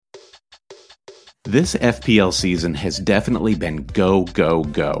This FPL season has definitely been go, go,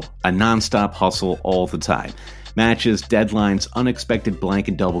 go. A nonstop hustle all the time. Matches, deadlines, unexpected blank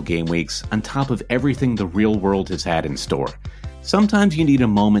and double game weeks, on top of everything the real world has had in store. Sometimes you need a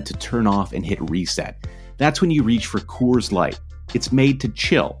moment to turn off and hit reset. That's when you reach for Coors Light. It's made to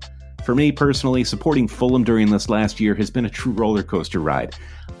chill. For me personally, supporting Fulham during this last year has been a true roller coaster ride.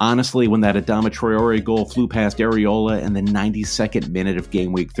 Honestly, when that Adama Traore goal flew past Areola in the 92nd minute of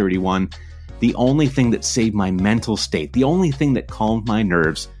game week 31, the only thing that saved my mental state, the only thing that calmed my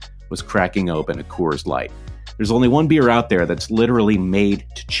nerves, was cracking open a Coors Light. There's only one beer out there that's literally made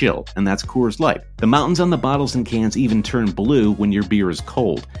to chill, and that's Coors Light. The mountains on the bottles and cans even turn blue when your beer is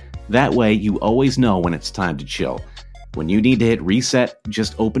cold. That way, you always know when it's time to chill. When you need to hit reset,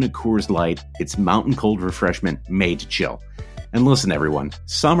 just open a Coors Light. It's mountain cold refreshment made to chill. And listen, everyone,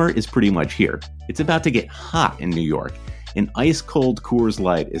 summer is pretty much here. It's about to get hot in New York. An ice-cold Coors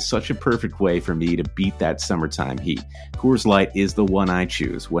Light is such a perfect way for me to beat that summertime heat. Coors Light is the one I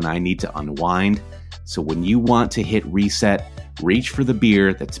choose when I need to unwind. So when you want to hit reset, reach for the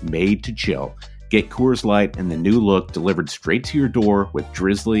beer that's made to chill. Get Coors Light and the new look delivered straight to your door with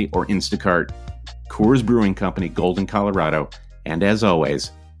Drizzly or Instacart. Coors Brewing Company, Golden, Colorado. And as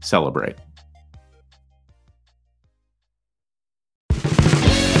always, celebrate.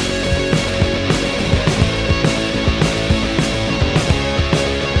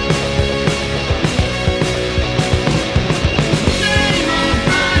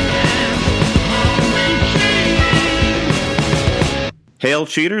 Hail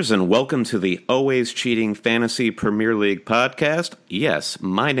cheaters, and welcome to the Always Cheating Fantasy Premier League podcast. Yes,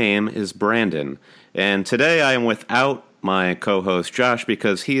 my name is Brandon, and today I am without my co-host Josh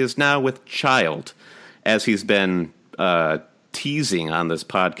because he is now with child, as he's been teasing on this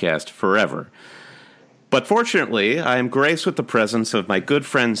podcast forever. But fortunately, I am graced with the presence of my good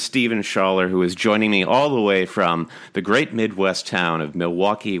friend Steven Schaller, who is joining me all the way from the great Midwest town of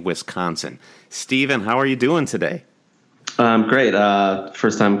Milwaukee, Wisconsin. Steven, how are you doing today? Great.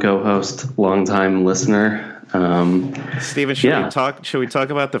 First-time co-host, long-time listener. Steven, should we talk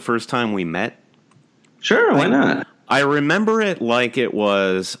about the first time we met? Sure, why not? I remember it like it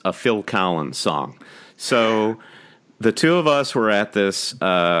was a Phil Collins song. So the two of us were at this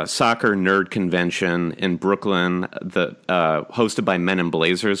soccer nerd convention in Brooklyn, hosted by Men in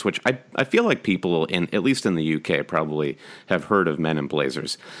Blazers, which I feel like people, at least in the UK, probably have heard of Men in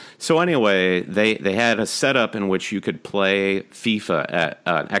Blazers. So anyway, they had a setup in which you could play FIFA at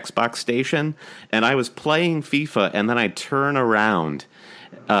an Xbox station, and I was playing FIFA, and then I turn around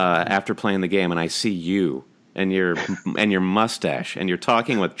after playing the game, and I see you. And your mustache, and you're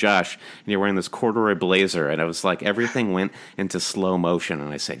talking with Josh, and you're wearing this corduroy blazer, and I was like, everything went into slow motion,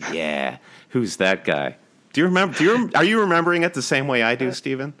 and I said, "Yeah, who's that guy?" Do you remember? Are you remembering it the same way I do,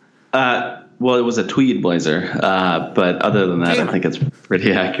 Steven? Well, it was a tweed blazer, but other than that, I think it's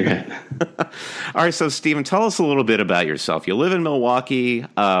pretty accurate. All right, so Steven, tell us a little bit about yourself. You live in Milwaukee.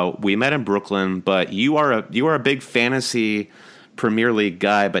 We met in Brooklyn, but you are a big fantasy Premier League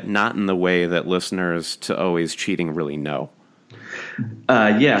guy, but not in the way that listeners to Always Cheating really know.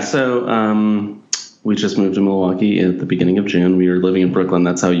 So we just moved to Milwaukee at the beginning of June. We were living in Brooklyn.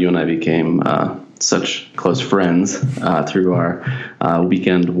 That's how you and I became such close friends through our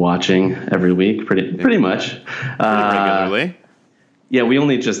weekend watching every week, pretty much. Regularly. Yeah, we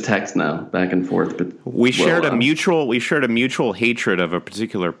only just text now, back and forth. But we shared a mutual hatred of a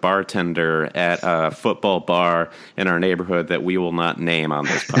particular bartender at a football bar in our neighborhood that we will not name on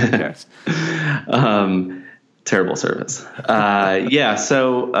this podcast. Terrible service.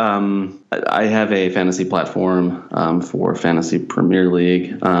 So I have a fantasy platform for Fantasy Premier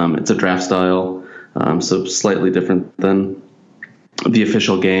League. It's a draft style, so slightly different than the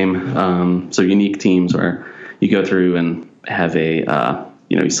official game. So unique teams where you go through and have you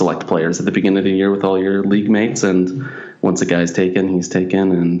select players at the beginning of the year with all your league mates, and once a guy's taken, he's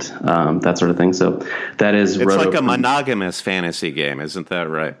taken, and that sort of thing. So that is... It's like a monogamous fantasy game, isn't that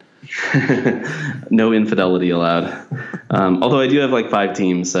right? No infidelity allowed. Although I do have like 5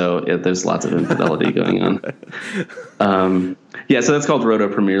 teams, so there's lots of infidelity going on. So that's called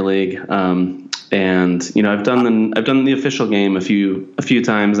Roto Premier League. And I've done the official game a few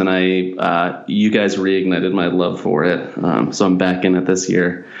times, and you guys reignited my love for it. So I'm back in it this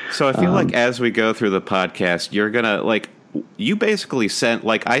year. So I feel like as we go through the podcast, you're gonna you basically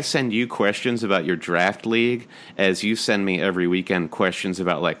I send you questions about your draft league as you send me every weekend questions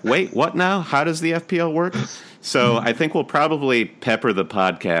about wait, what now? How does the FPL work? So I think we'll probably pepper the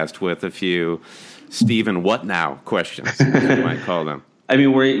podcast with a few Steven what now questions, as you might call them. I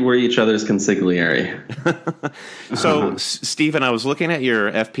mean, we're each other's consigliere. So, Stephen, I was looking at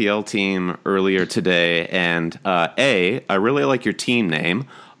your FPL team earlier today, and I really like your team name,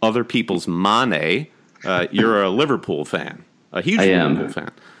 Other People's Mane. You're a Liverpool fan, a huge Liverpool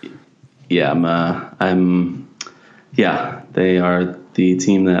fan. Yeah, yeah, they are the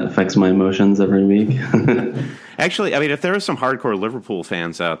team that affects my emotions every week. Actually, I mean, if there are some hardcore Liverpool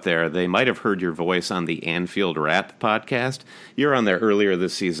fans out there, they might have heard your voice on the Anfield Rap podcast. You were on there earlier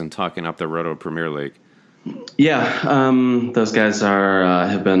this season talking up the Roto Premier League. Yeah, those guys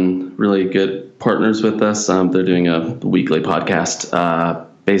have been really good partners with us. They're doing a weekly podcast,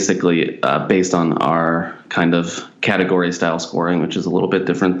 basically based on our kind of category style scoring, which is a little bit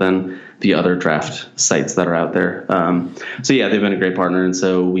different than the other draft sites that are out there. So yeah, they've been a great partner, and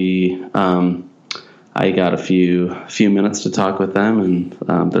so I got a few minutes to talk with them, and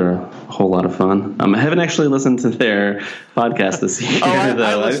they're a whole lot of fun. I haven't actually listened to their podcast this year,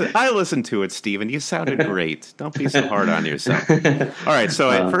 though. I listened to it, Stephen. You sounded great. Don't be so hard on yourself. All right, so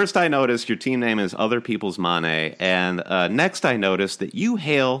at first I noticed your team name is Other People's Mane, and next I noticed that you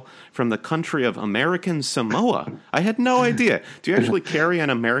hail from the country of American Samoa. I had no idea. Do you actually carry an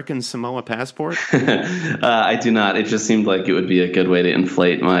American Samoa passport? I do not. It just seemed like it would be a good way to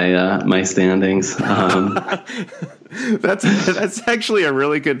inflate my standings. That's actually a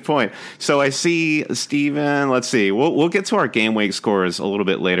really good point. So I see, Stephen, let's see. We'll get to our game week scores a little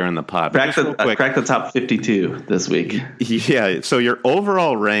bit later in the pod. Crack the top 52 this week. Yeah, so your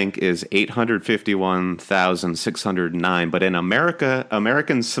overall rank is 851,609, but in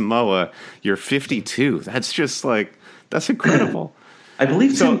American Samoa, you're 52. That's just that's incredible. I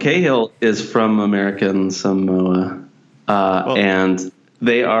believe Tim Cahill is from American Samoa, and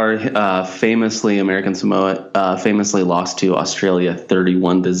they are famously, American Samoa famously lost to Australia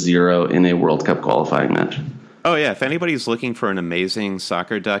 31-0 in a World Cup qualifying match. Oh, yeah. If anybody's looking for an amazing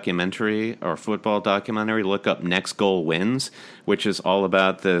soccer documentary or football documentary, look up Next Goal Wins, which is all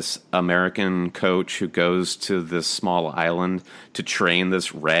about this American coach who goes to this small island to train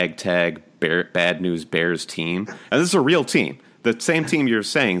this ragtag Bad News Bears team. And this is a real team. The same team you're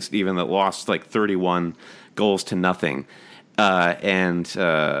saying, Stephen, that lost 31 goals to nothing. And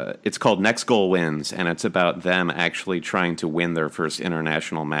it's called Next Goal Wins, and it's about them actually trying to win their first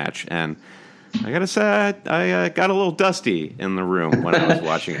international match. And I gotta say, I got a little dusty in the room when I was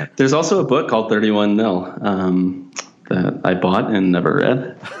watching it. There's also a book called 31-0 that I bought and never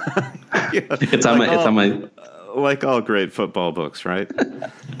read. Yeah, it's on my like all great football books, right?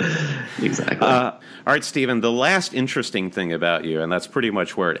 Exactly. All right, Stephen, the last interesting thing about you, and that's pretty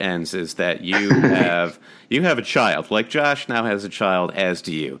much where it ends, is that you have a child. Like Josh now has a child, as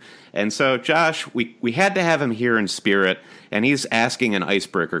do you. And so, Josh, we had to have him here in spirit, and he's asking an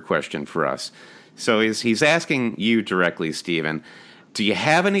icebreaker question for us. So he's asking you directly, Stephen, do you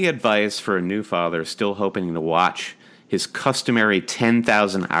have any advice for a new father still hoping to watch his customary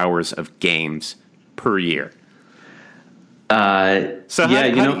 10,000 hours of games per year? So how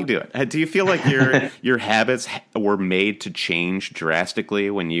do you do it? Do you feel like your habits were made to change drastically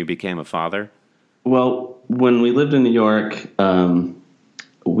when you became a father? Well, when we lived in New York,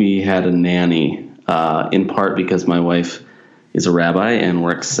 we had a nanny, in part because my wife is a rabbi and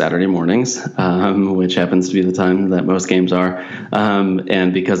works Saturday mornings, which happens to be the time that most games are,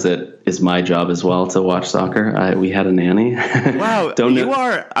 and because it is my job as well to watch soccer, we had a nanny. Wow, you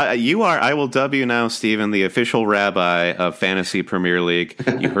are. I will dub you now, Stephen, the official rabbi of Fantasy Premier League.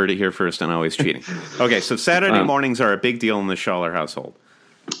 You heard it here first on Always Cheating. Okay, so Saturday mornings are a big deal in the Schaller household.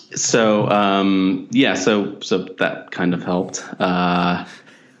 So so that kind of helped.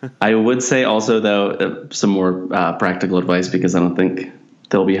 I would say also, though, some more practical advice, because I don't think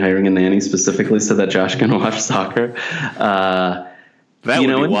they'll be hiring a nanny specifically so that Josh can watch soccer. That would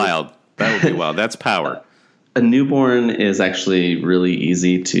be wild. That would be wild. That's power. A newborn is actually really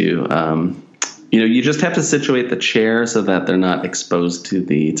easy to, you just have to situate the chair so that they're not exposed to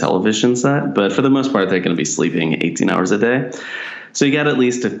the television set. But for the most part, they're going to be sleeping 18 hours a day. So you got at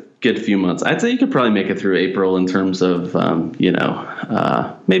least a good few months. I'd say you could probably make it through April in terms of,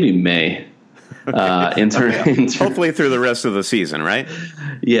 maybe May. Hopefully through the rest of the season, right?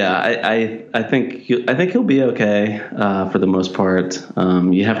 Yeah, I think he'll be okay for the most part.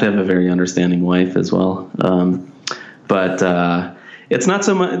 You have to have a very understanding wife as well. But it's not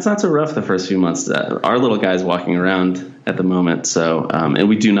so much. It's not so rough the first few months. Our little guy's walking around at the moment, so and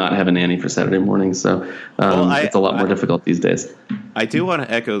we do not have a nanny for Saturday mornings, so it's a lot more difficult these days. I do want to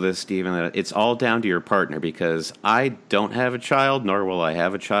echo this, Stephen, that it's all down to your partner, because I don't have a child, nor will I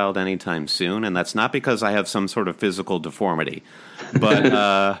have a child anytime soon, and that's not because I have some sort of physical deformity,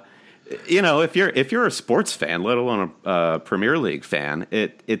 but if you're a sports fan, let alone a Premier League fan,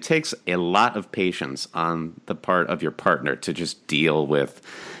 it takes a lot of patience on the part of your partner to just deal with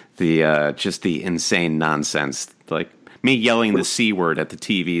the insane nonsense, like me yelling the C word at the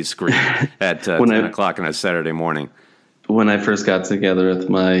TV screen at 10 o'clock on a Saturday morning. When I first got together with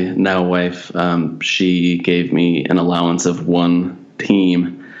my now wife, she gave me an allowance of one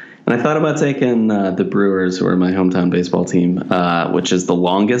team. And I thought about taking the Brewers, who are my hometown baseball team, which is the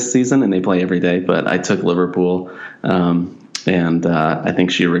longest season, and they play every day. But I took Liverpool, and I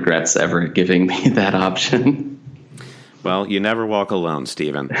think she regrets ever giving me that option. Well, you never walk alone,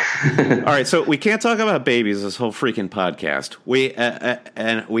 Stephen. All right, so we can't talk about babies this whole freaking podcast.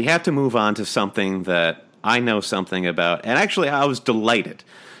 And we have to move on to something that I know something about. And actually, I was delighted.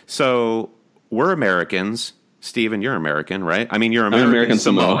 So we're Americans. Stephen, you're American, right? I mean, you're American. I'm American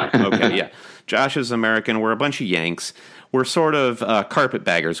Samoa. Okay, yeah. Josh is American. We're a bunch of Yanks. We're sort of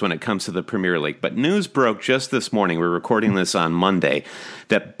carpetbaggers when it comes to the Premier League. But news broke just this morning, we're recording this on Monday,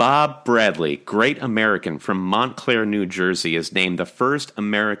 that Bob Bradley, great American from Montclair, New Jersey, is named the first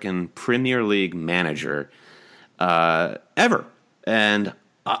American Premier League manager ever. And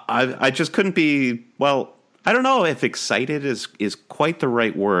I just couldn't be, well, I don't know if excited is quite the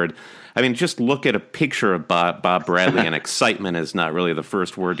right word. I mean, just look at a picture of Bob Bradley, and excitement is not really the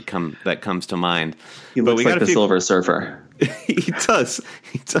first word that comes to mind. He looks like the Silver Surfer. He does.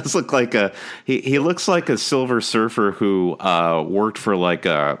 He does look like he looks like a Silver Surfer who worked for like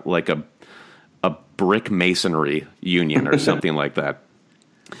a brick masonry union or something like that.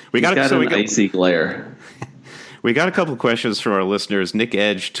 We got an icy glare. We got a couple of questions from our listeners. Nick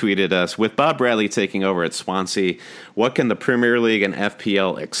Edge tweeted us, with Bob Bradley taking over at Swansea, what can the Premier League and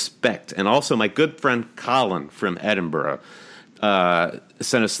FPL expect? And also my good friend Colin from Edinburgh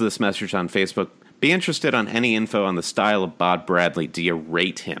sent us this message on Facebook. Be interested on any info on the style of Bob Bradley. Do you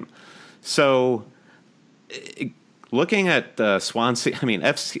rate him? So looking at Swansea, I mean,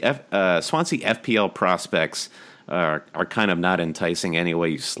 Swansea FPL prospects are kind of not enticing any way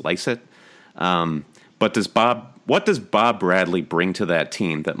you slice it. But what does Bob Bradley bring to that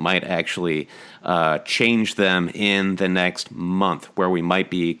team that might actually change them in the next month, where we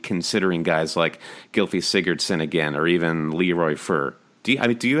might be considering guys like Gylfi Sigurdsson again, or even Leroy Fer? Do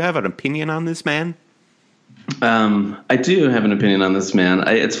you have an opinion on this man? I do have an opinion on this man.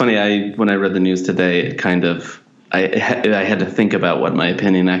 It's funny. When I read the news today, it kind of I had to think about what my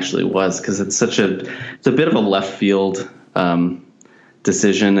opinion actually was, because it's a bit of a left field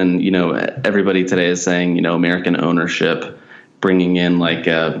decision. And, everybody today is saying, American ownership, bringing in like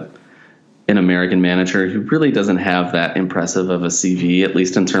an American manager who really doesn't have that impressive of a CV, at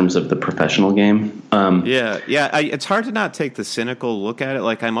least in terms of the professional game. It's hard to not take the cynical look at it.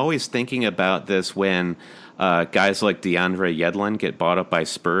 Like, I'm always thinking about this when guys like DeAndre Yedlin get bought up by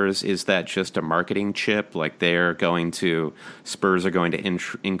Spurs. Is that just a marketing chip? Like, Spurs are going to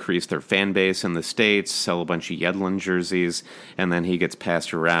increase their fan base in the States, sell a bunch of Yedlin jerseys, and then he gets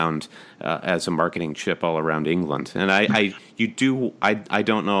passed around as a marketing chip all around England. And I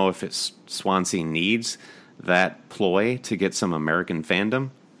don't know if Swansea needs that ploy to get some American fandom.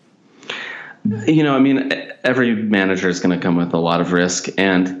 Every manager is going to come with a lot of risk,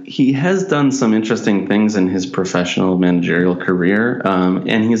 and he has done some interesting things in his professional managerial career.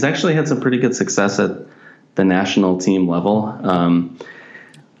 And he's actually had some pretty good success at the national team level.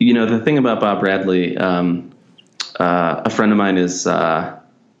 The thing about Bob Bradley, a friend of mine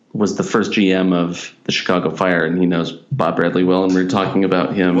was the first GM of the Chicago Fire, and he knows Bob Bradley well, and we're talking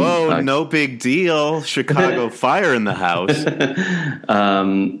about him. Whoa, no big deal. Chicago Fire in the house.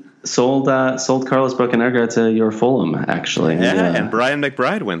 Sold Carlos Bocanegra to your Fulham, actually. Yeah, and Brian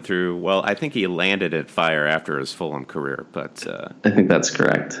McBride went through. Well, I think he landed at Fire after his Fulham career, but I think that's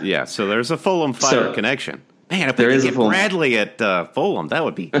correct. Yeah, so there's a Fulham Fire connection. Man, if we could get Bradley at Fulham, that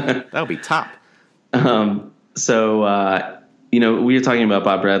would be top. We were talking about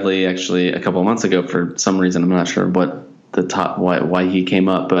Bob Bradley actually a couple of months ago for some reason. I'm not sure why he came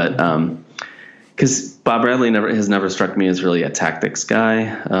up, but because Bob Bradley has never struck me as really a tactics guy.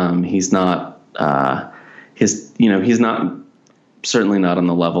 He's not certainly not on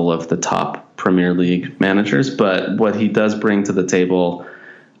the level of the top Premier League managers, but what he does bring to the table,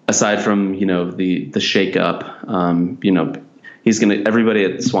 aside from the shake up, everybody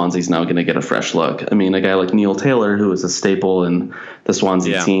at Swansea's now going to get a fresh look. I mean, a guy like Neil Taylor, who was a staple in the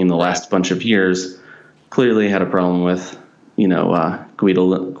Swansea team the last bunch of years, clearly had a problem with Guidolin.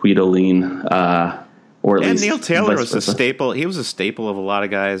 And Neil Taylor was a staple. He was a staple of a lot of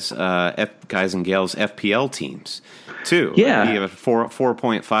guys and gals FPL teams too. Yeah, he have a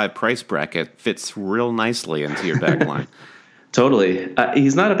 4.5 price bracket, fits real nicely into your back line. Totally.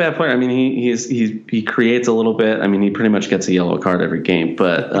 He's not a bad player. I mean, he creates a little bit. I mean, he pretty much gets a yellow card every game.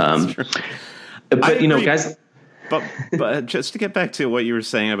 But guys. But just to get back to what you were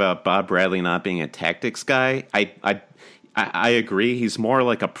saying about Bob Bradley not being a tactics guy, I agree. He's more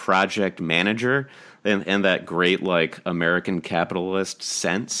like a project manager in that great like American capitalist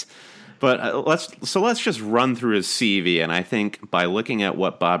sense. But let's just run through his CV, and I think by looking at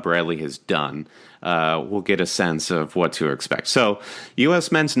what Bob Bradley has done, we'll get a sense of what to expect. So,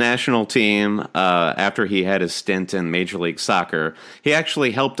 U.S. men's national team, after he had his stint in Major League Soccer, he actually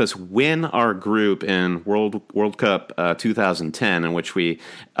helped us win our group in World Cup 2010, in which we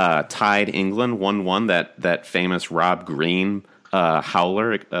tied England 1-1. That famous Rob Green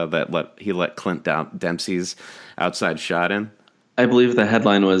howler that he let Clint Dempsey's outside shot in. I believe the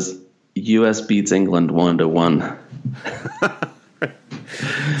headline was U.S. beats England 1-1.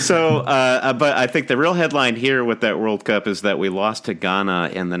 So, but I think the real headline here with that World Cup is that we lost to Ghana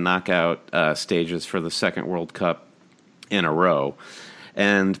in the knockout stages for the second World Cup in a row.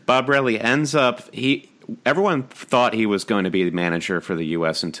 And Bob Bradley ends up, everyone thought he was going to be the manager for the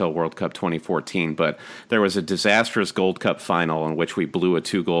U.S. until World Cup 2014, but there was a disastrous Gold Cup final in which we blew a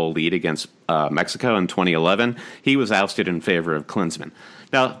 2-goal lead against Mexico in 2011. He was ousted in favor of Klinsmann.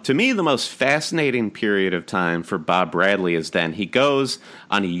 Now, to me, the most fascinating period of time for Bob Bradley is then he goes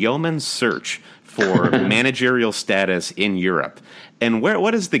on a yeoman's search for managerial status in Europe. And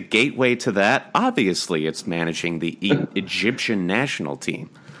what is the gateway to that? Obviously, it's managing the Egyptian national team.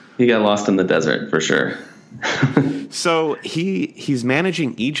 He got lost in the desert, for sure. So he's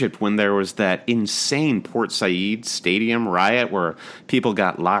managing Egypt when there was that insane Port Said stadium riot where people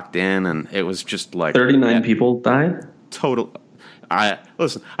got locked in, and it was just like 39 people died? Total. I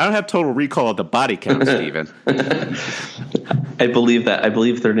don't have total recall of the body count, Stephen. I believe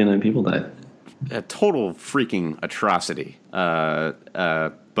 39 people died. A total freaking atrocity.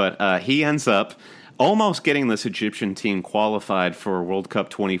 But he ends up almost getting this Egyptian team qualified for World Cup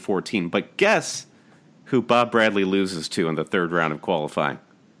 2014. But guess who Bob Bradley loses to in the third round of qualifying?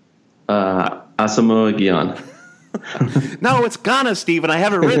 Asamoah Gyan. No, it's Ghana, Stephen. I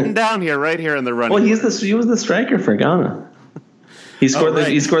have it written down here, right here in the running. Well, he was the striker for Ghana. He scored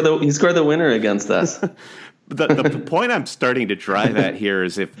the winner against us. The point I'm starting to drive at here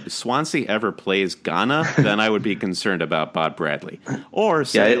is if Swansea ever plays Ghana, then I would be concerned about Bob Bradley. Or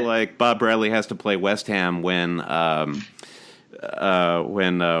say like Bob Bradley has to play West Ham when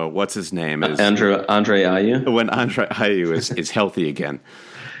what's his name is Andre Ayew. When Andre Ayew is healthy again.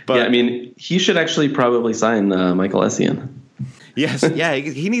 But yeah, I mean, he should actually probably sign Michael Essien. Yes, yeah,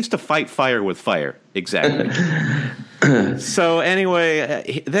 he needs to fight fire with fire. Exactly. So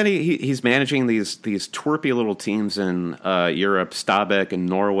anyway, then he's managing these twerpy little teams in Europe, Stabæk in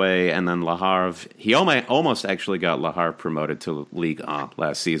Norway, and then Le Havre. He almost actually got Le Havre promoted to Ligue 1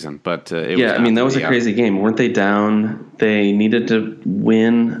 last season, but that was a crazy game. Weren't they down? They needed to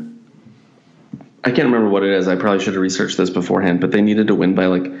win. I can't remember what it is. I probably should have researched this beforehand, but they needed to win by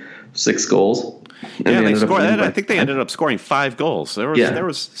like 6 goals. Yeah, they scored. I think they ended up scoring 5 goals. There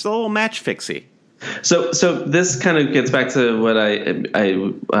was still a little match fixie. So this kind of gets back to what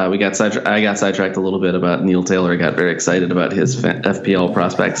I got sidetracked a little bit about Neil Taylor. I got very excited about his FPL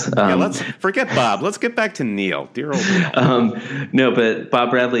prospects. Let's forget Bob. Let's get back to Neil. Dear old Neil. No, but Bob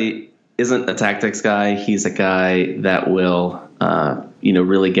Bradley isn't a tactics guy. He's a guy that will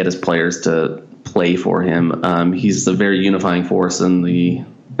really get his players to play for him. He's a very unifying force in the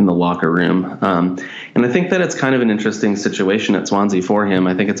locker room. And I think that it's kind of an interesting situation at Swansea for him.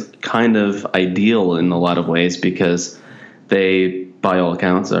 I think it's kind of ideal in a lot of ways because they, by all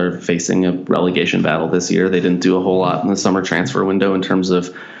accounts, are facing a relegation battle this year. They didn't do a whole lot in the summer transfer window in terms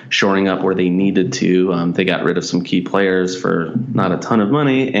of shoring up where they needed to. They got rid of some key players for not a ton of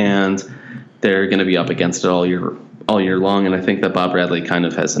money, and they're going to be up against it all year long. And I think that Bob Bradley kind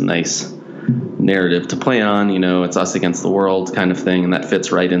of has a nice narrative to play on, it's us against the world kind of thing, and that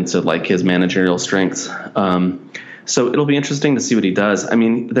fits right into like his managerial strengths. So it'll be interesting to see what he does. I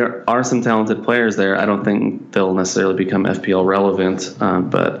mean, there are some talented players there. I don't think they'll necessarily become FPL relevant,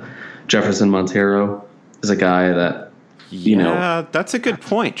 but Jefferson Montero is a guy that that's a good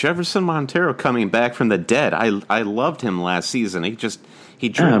point. Jefferson Montero coming back from the dead. I loved him last season. He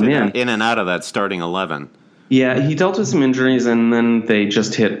drifted in and out of that starting 11. Yeah, he dealt with some injuries, and then they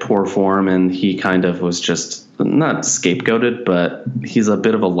just hit poor form, and he kind of was just not scapegoated, but he's a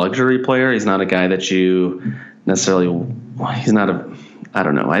bit of a luxury player. He's not a guy that you necessarily – he's not a – I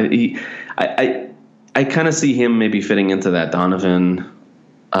don't know. I kind of see him maybe fitting into that Donovan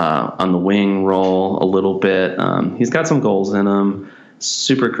on the wing role a little bit. He's got some goals in him.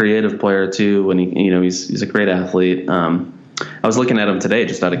 Super creative player, too, when he's a great athlete. I was looking at him today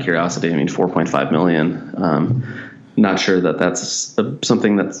just out of curiosity. I mean, 4.5 million. Not sure that that's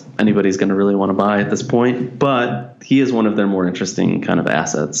something that anybody's going to really want to buy at this point, but he is one of their more interesting kind of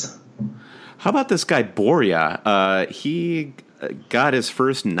assets. How about this guy Boria? He got his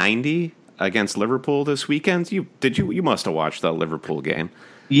first 90 against Liverpool this weekend. You must have watched that Liverpool game.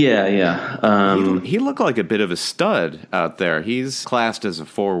 Yeah. He looked like a bit of a stud out there. He's classed as a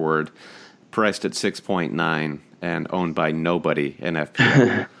forward, priced at 6.9 and owned by nobody in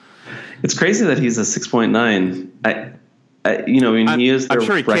FPL. It's crazy that he's a 6.9. He is. I'm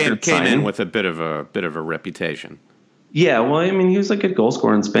sure he came in with a bit of a reputation. Yeah, well, I mean, he was a good goal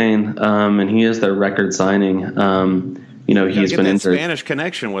scorer in Spain, and he is their record signing. He's been injured. Spanish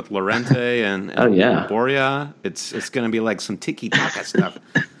connection with Llorente and Boria. It's going to be like some tiki taka stuff.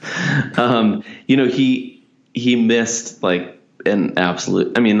 He missed like an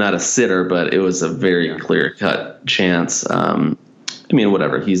absolute. I mean, not a sitter, but it was a very clear cut chance.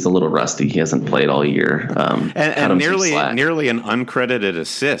 Whatever. He's a little rusty. He hasn't played all year. And nearly an uncredited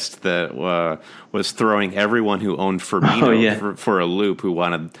assist that was throwing everyone who owned Firmino for a loop, who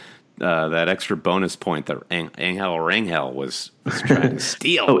wanted that extra bonus point that Angel Rangel was trying to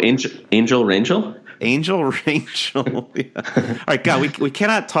steal. Oh, Angel Rangel? Angel Rangel. Yeah. All right, God, we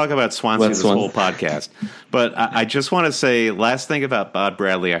cannot talk about Swansea this whole podcast. But I just want to say, last thing about Bob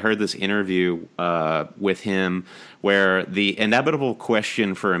Bradley, I heard this interview with him where the inevitable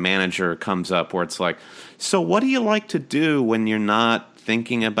question for a manager comes up where it's like, so what do you like to do when you're not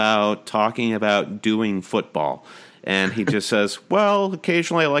thinking about, talking about doing football? And he just says, well,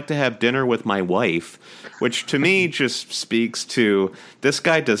 occasionally I like to have dinner with my wife, which to me just speaks to this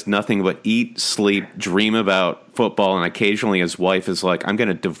guy does nothing but eat, sleep, dream about football, and occasionally his wife is like, I'm going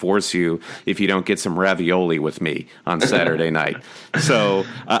to divorce you if you don't get some ravioli with me on Saturday night. So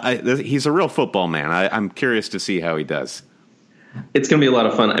he's a real football man. I'm curious to see how he does. It's going to be a lot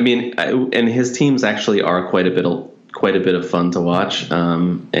of fun. I mean, and his teams actually are quite a bit of fun to watch,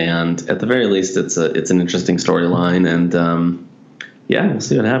 and at the very least, it's an interesting storyline, and we'll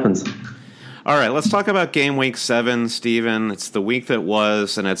see what happens. All right, let's talk about game week 7, Steven. It's the week that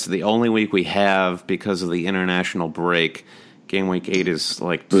was, and it's the only week we have because of the international break. Game week 8 is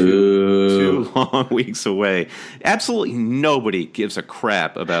like two long weeks away. Absolutely nobody gives a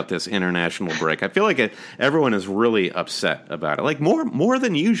crap about this international break. I feel like everyone is really upset about it, like more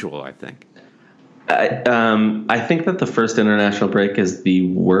than usual, I think. I think that the first international break is the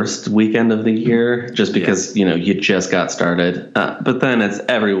worst weekend of the year, just because you just got started. But then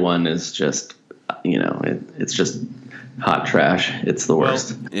everyone is just it's just hot trash. It's the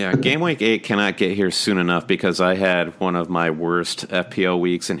worst. Well, yeah, game week 8 cannot get here soon enough because I had one of my worst FPL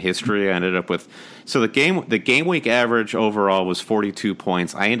weeks in history. I ended up with the game week average overall was 42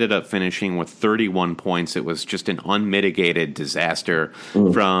 points. I ended up finishing with 31 points. It was just an unmitigated disaster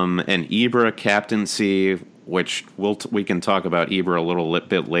from an Ibra captaincy, which we can talk about Ibra a little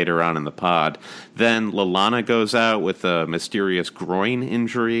bit later on in the pod. Then Lallana goes out with a mysterious groin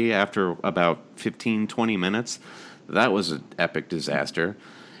injury after about 15, 20 minutes. That was an epic disaster.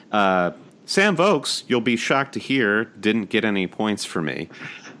 Sam Vokes, you'll be shocked to hear, didn't get any points for me.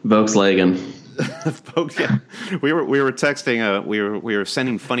 Volkswagen. Yeah. We were texting. We were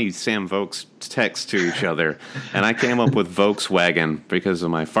sending funny Sam Vokes texts to each other, and I came up with Volkswagen because of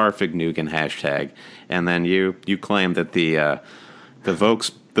my Farfignugan hashtag. And then you claimed that the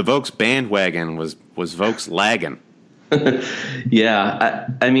Vokes bandwagon was Volkslagen. Yeah,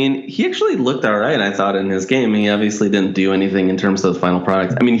 I mean, he actually looked all right, I thought, in his game. He obviously didn't do anything in terms of the final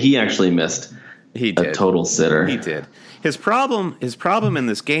product. I mean, he actually missed a total sitter. He did. His problem in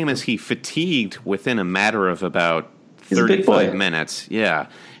this game is he fatigued within a matter of about 35 minutes. Yeah,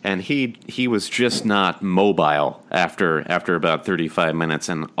 and he was just not mobile after about 35 minutes,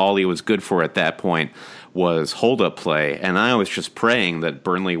 and all he was good for at that point was hold-up play, and I was just praying that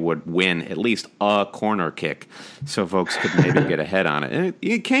Burnley would win at least a corner kick so Vokes could maybe get ahead on it. And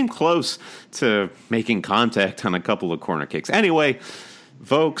it came close to making contact on a couple of corner kicks. Anyway,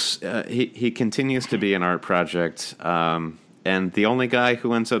 Vokes, he continues to be an art project, and the only guy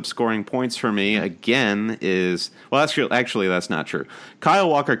who ends up scoring points for me, again, is... Well, actually, that's not true. Kyle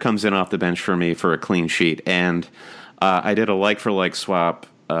Walker comes in off the bench for me for a clean sheet, and I did a like-for-like swap...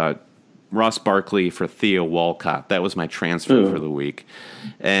 Ross Barkley for Theo Walcott. That was my transfer for the week.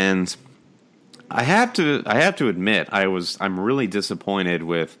 And I have to admit, I'm really disappointed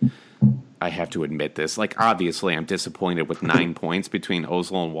with... I have to admit this. Like, obviously, I'm disappointed with 9 points between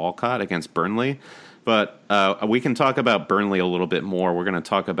Ozil and Walcott against Burnley. But we can talk about Burnley a little bit more. We're going to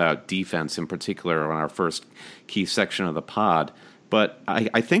talk about defense in particular on our first key section of the pod. But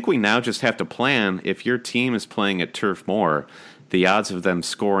I think we now just have to plan, if your team is playing at Turf Moor, the odds of them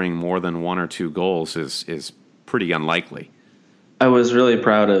scoring more than 1 or 2 goals is pretty unlikely. I was really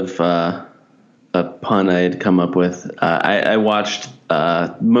proud of a pun I had come up with. I watched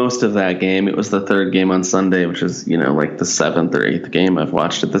most of that game. It was the third game on Sunday, which is, like the 7th or 8th game I've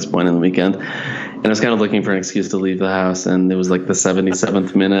watched at this point in the weekend. And I was kind of looking for an excuse to leave the house, and it was like the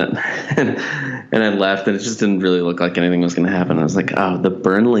 77th minute, and I left, and it just didn't really look like anything was going to happen. I was like, oh, the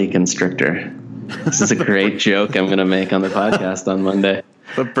Burnley constrictor. This is a great joke I'm going to make on the podcast on Monday.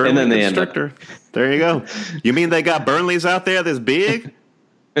 The Burnley constrictor. There you go. You mean they got Burnleys out there this big?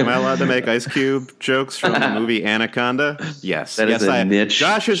 Am I allowed to make Ice Cube jokes from the movie Anaconda? Yes. That is a niche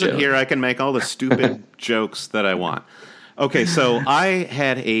Josh isn't joke. here. I can make all the stupid jokes that I want. Okay, so I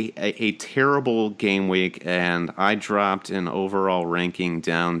had a terrible game week, and I dropped in overall ranking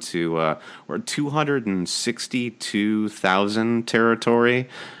down to 262,000 territory.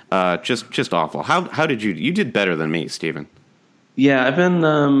 Just awful. How did you? You did better than me, Steven. Yeah, I've been.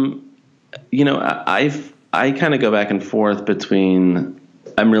 I kind of go back and forth between.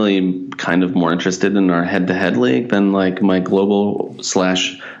 I'm really kind of more interested in our head-to-head league than like my global /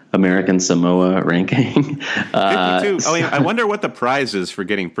 American Samoa ranking. 52. I wonder what the prize is for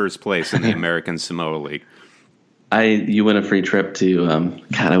getting first place in the American Samoa League. You win a free trip to.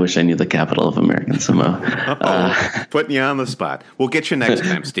 God, I wish I knew the capital of American Samoa. Putting you on the spot. We'll get you next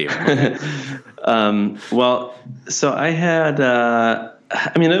time, Steven. Well, so I had.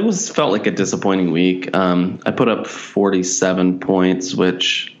 It felt like a disappointing week. I put up 47 points,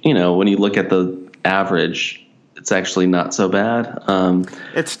 which, when you look at the average, it's actually not so bad.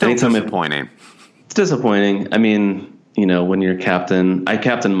 It's still disappointing. It's disappointing. I mean, when you're captain, I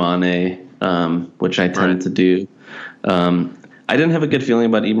captain Mane, which I tend to do. I didn't have a good feeling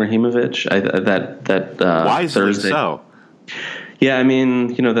about Ibrahimovic. Why is Thursday. So? Yeah,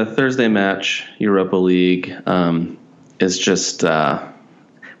 the Thursday match, Europa League, is just.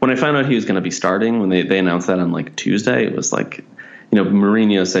 When I found out he was going to be starting, when they announced that on like Tuesday, it was like,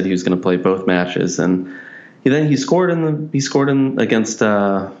 Mourinho said he was going to play both matches, and then he scored against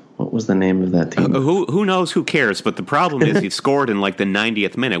what was the name of that team? Who knows? Who cares? But the problem is he scored in like the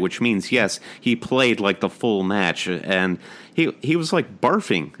 90th minute, which means yes, he played like the full match, and he was like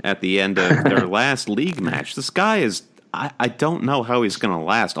barfing at the end of their last league match. This guy is. I don't know how he's going to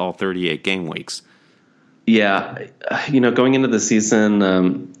last all 38 game weeks. Yeah, going into the season,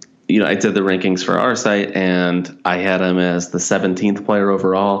 I did the rankings for our site, and I had him as the 17th player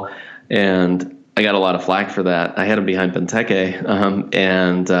overall, and I got a lot of flack for that. I had him behind Benteke,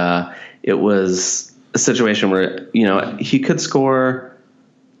 and it was a situation where, he could score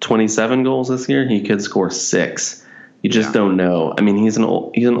 27 goals this year. He could score 6. You just don't know. He's an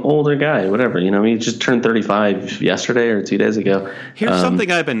older guy, whatever. He just turned 35 yesterday or 2 days ago. Here's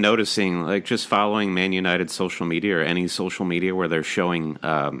something I've been noticing, like just following Man United social media or any social media where they're showing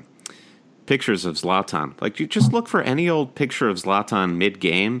pictures of Zlatan. Like, you just look for any old picture of Zlatan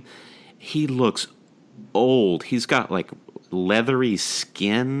mid-game. He looks old. He's got like leathery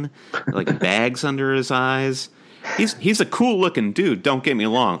skin, like bags under his eyes. He's a cool looking dude. Don't get me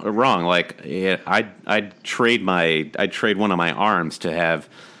wrong. Like, I'd trade one of my arms to have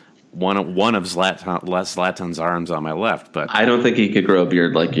one of Zlatan's arms on my left. But I don't think he could grow a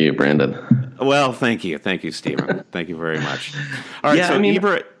beard like you, Brandon. Well, thank you, Stephen. Thank you very much. All right, so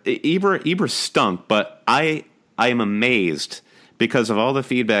Ibra stunk, but I am amazed because of all the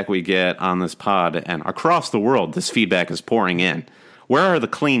feedback we get on this pod and across the world. This feedback is pouring in. Where are the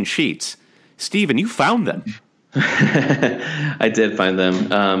clean sheets, Stephen? You found them. I did find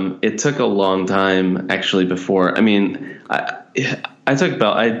them. It took a long time actually before. I took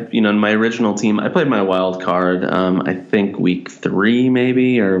in my original team, I played my wild card. I think week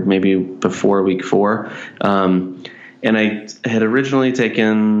 3 or maybe before week 4. And I had originally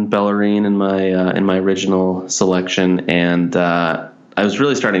taken Bellerin in my original selection, and I was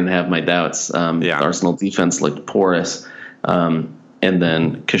really starting to have my doubts. The Arsenal defense looked porous. And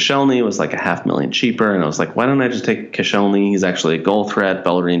then Koscielny was like $500,000 cheaper, and I was like, why don't I just take Koscielny? He's actually a goal threat.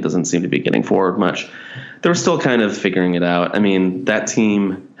 Bellerin doesn't seem to be getting forward much. They were still kind of figuring it out. That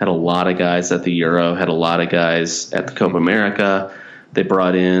team had a lot of guys at the Euro, had a lot of guys at the Copa America. They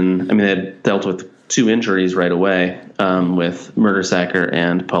brought in, they had dealt with 2 injuries right away with Mertesacker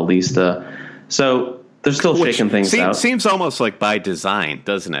and Paulista. So they're still shaking things out. Seems almost like by design,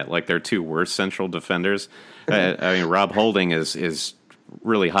 doesn't it? Like they're 2 worst central defenders. Rob Holding is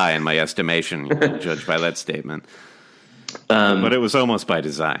really high in my estimation, judged by that statement. But it was almost by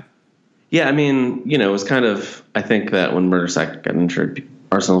design. Yeah, it was kind of, I think that when Mertesacker got injured,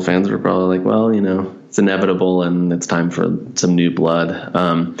 Arsenal fans were probably like, well, it's inevitable and it's time for some new blood.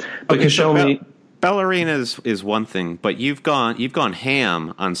 But Okay, Koscielny, Bellerin is one thing, but you've gone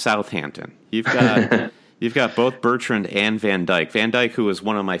ham on Southampton. You've got both Bertrand and Van Dijk. Van Dijk, who is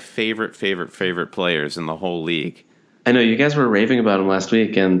one of my favorite players in the whole league. I know you guys were raving about him last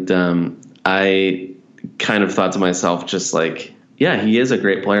week, and I kind of thought to myself, just like, yeah, he is a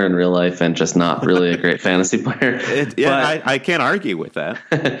great player in real life and just not really a great fantasy player. I can't argue with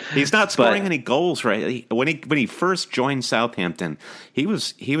that. He's not scoring any goals, right? When he first joined Southampton, he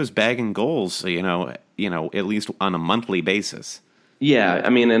was bagging goals, at least on a monthly basis. Yeah, I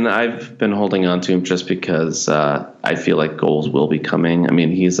mean, and I've been holding on to him just because I feel like goals will be coming. I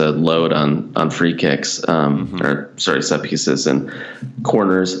mean, he's a load on free kicks, set pieces and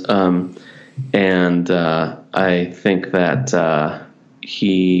corners. And I think that the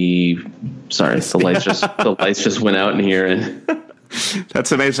lights just went out in here, and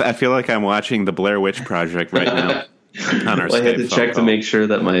that's amazing. I feel like I'm watching the Blair Witch Project right now. On our I had to check to make sure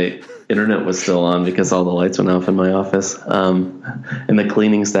that my internet was still on because all the lights went off in my office. And the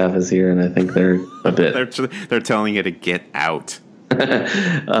cleaning staff is here, and I think they're a bit. They're telling you to get out.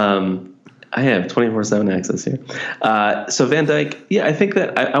 I have 24/7 access here. So Van Dijk, yeah, I think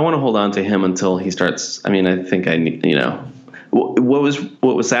that I want to hold on to him until he starts. I mean, I think I need, what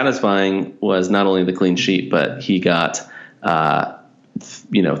was satisfying was not only the clean sheet, but he got,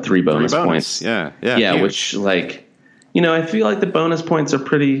 3 bonus points. Yeah. Huge. Which I feel like the bonus points are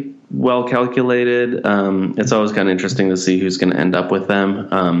pretty well calculated. It's always kind of interesting to see who's going to end up with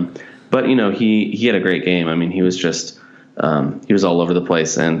them. But he had a great game. I mean, he was just. He was all over the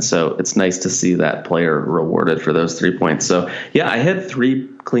place, and so it's nice to see that player rewarded for those 3 points. So, yeah, I had 3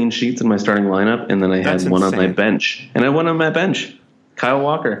 clean sheets in my starting lineup, and then I had one on my bench. And I won on my bench, Kyle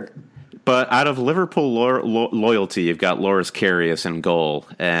Walker. But out of Liverpool loyalty, you've got Loris Karius in goal,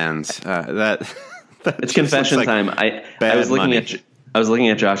 and that it's confession time. I was looking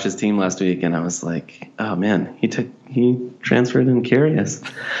at Josh's team last week, and I was like, oh man, he transferred in Karius.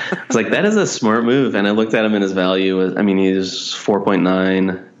 It's like, that is a smart move. And I looked at him in his value. I mean, he's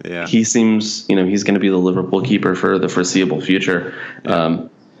 4.9. Yeah. He seems, he's going to be the Liverpool keeper for the foreseeable future. Yeah.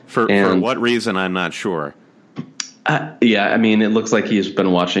 For what reason, I'm not sure. I mean, it looks like he's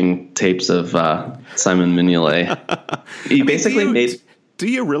been watching tapes of Simon Mignolet. He basically Do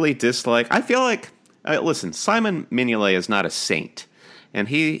you really dislike? I feel like, listen, Simon Mignolet is not a saint. And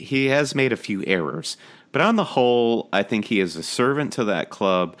he has made a few errors. But on the whole, I think he is a servant to that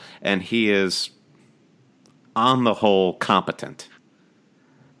club, and he is, on the whole, competent.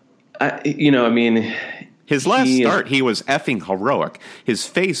 His last start, he was effing heroic. His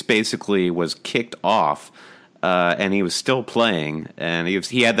face basically was kicked off, and he was still playing. And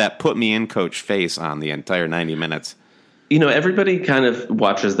he had that put-me-in coach face on the entire 90 minutes. Everybody kind of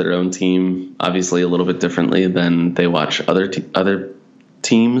watches their own team, obviously, a little bit differently than they watch other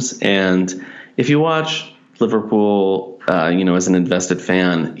teams. And if you watch Liverpool, as an invested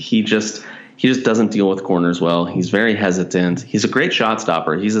fan, he just doesn't deal with corners well. He's very hesitant. He's a great shot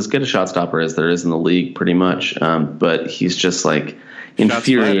stopper. He's as good a shot stopper as there is in the league, pretty much. But he's just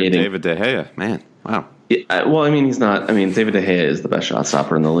infuriating. David De Gea, man, wow. Well, he's not. David De Gea is the best shot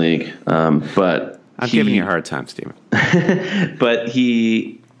stopper in the league. But I'm giving you a hard time, Steven. But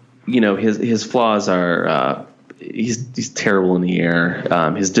his flaws are. He's terrible in the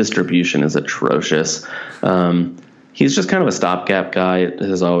air. His distribution is atrocious. He's just kind of a stopgap guy. It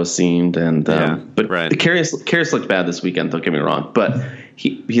has always seemed. And but right. Karius looked bad this weekend. Don't get me wrong, but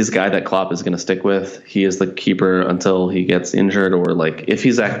he's a guy that Klopp is going to stick with. He is the keeper until he gets injured, or if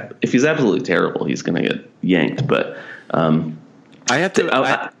he's absolutely terrible, he's going to get yanked. But I have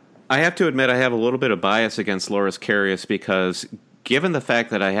to admit I have a little bit of bias against Loris Karius because, given the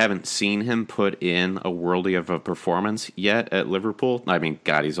fact that I haven't seen him put in a worldie of a performance yet at Liverpool,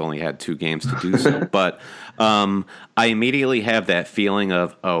 God, he's only had 2 games to do so, but I immediately have that feeling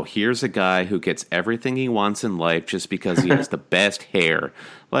of, oh, here's a guy who gets everything he wants in life just because he has the best hair.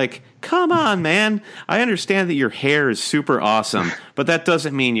 Come on, man. I understand that your hair is super awesome, but that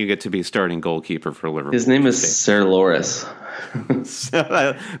doesn't mean you get to be starting goalkeeper for Liverpool. His name is Sir Loris.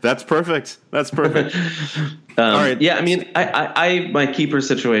 That's perfect. All right. Yeah, I my keeper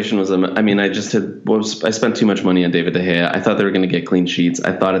situation was, I spent too much money on David De Gea. I thought they were going to get clean sheets.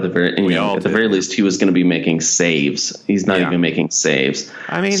 I thought at the very least he was going to be making saves. He's not even making saves.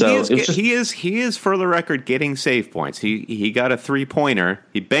 He is for the record getting save points. He got a 3-pointer.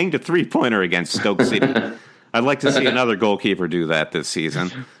 He banged a 3-pointer against Stoke City. I'd like to see another goalkeeper do that this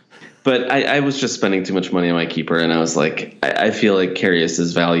season. But I was just spending too much money on my keeper, and I was like, I feel like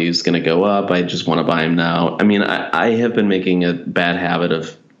Karius's value is going to go up. I just want to buy him now. I mean, I have been making a bad habit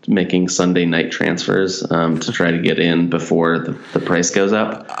of making Sunday night transfers to try to get in before the price goes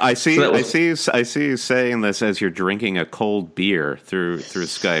up. I see you saying this as you're drinking a cold beer through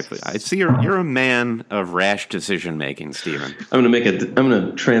Skype. I see you're a man of rash decision making, Stephen. I'm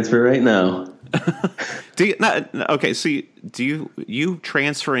gonna transfer right now. Do you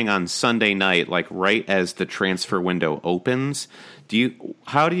transferring on Sunday night, like right as the transfer window opens?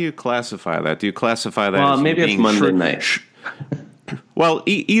 How do you classify that? Do you classify that? Well, as maybe it's Monday night. Well,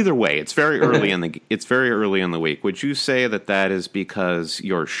 either way, it's very early in the week. Would you say that is because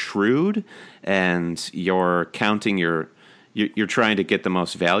you're shrewd and you're counting you're trying to get the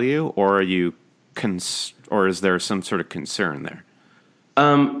most value, or are you or is there some sort of concern there?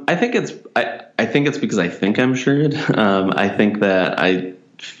 I think it's because I think I'm shrewd. I think that I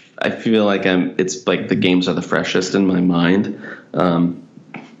feel like it's like the games are the freshest in my mind.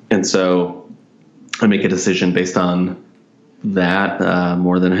 And so I make a decision based on that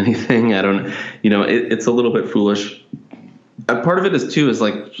more than anything. I don't, it's a little bit foolish. Part of it is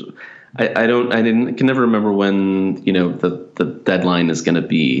like, I can never remember when, the deadline is going to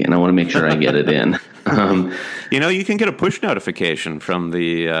be, and I want to make sure I get it in. You can get a push notification from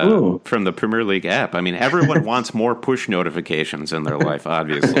the Premier League app. I mean, everyone wants more push notifications in their life,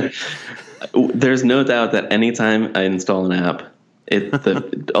 obviously. There's no doubt that anytime I install an app,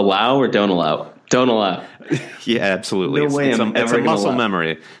 allow or don't allow. Don't allow. Yeah, absolutely. It's a muscle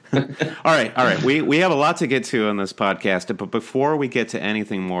memory. All right. We have a lot to get to on this podcast, but before we get to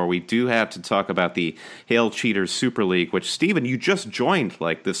anything more, we do have to talk about the Hail Cheaters Super League, which, Stephen, you just joined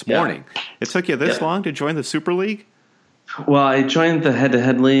this morning. Yeah. It took you this long to join the Super League? Well, I joined the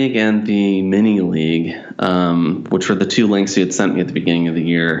head-to-head league and the mini league, which were the two links you had sent me at the beginning of the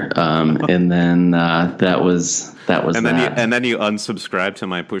year, and then that was and that. Then you unsubscribed to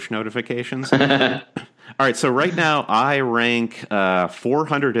my push notifications. All right, so right now I rank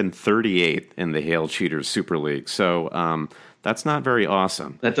 438 in the Hail Cheaters Super League, so that's not very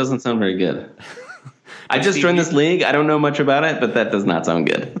awesome. That doesn't sound very good. I just joined this league. I don't know much about it, but that does not sound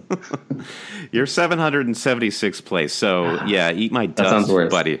good. You're 776th place, so yeah, eat my dust, that sounds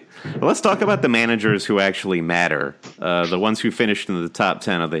worse, buddy. Well, let's talk about the managers who actually matter, the ones who finished in the top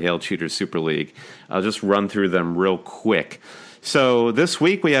 10 of the Hail Cheaters Super League. I'll just run through them real quick. So this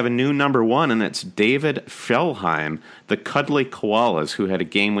week we have a new number one, and it's David Fellheim, the Cuddly Koalas, who had a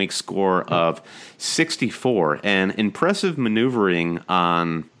game week score of 64. And impressive maneuvering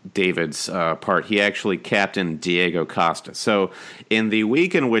on David's part. He actually captained Diego Costa. So in the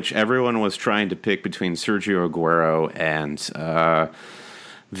week in which everyone was trying to pick between Sergio Aguero and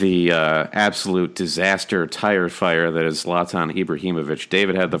the absolute disaster tire fire that is Zlatan Ibrahimovic,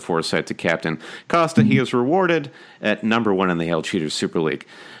 David had the foresight to captain Costa. He is rewarded at number one in the Hail Cheaters Super League.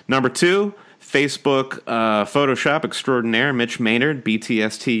 Number two, Facebook Photoshop extraordinaire Mitch Maynard,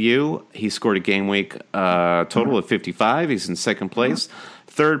 BTSTU. He scored a game week total of 55. He's in second place.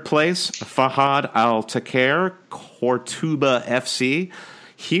 Third place, Fahad Al-Taker, Cortuba FC.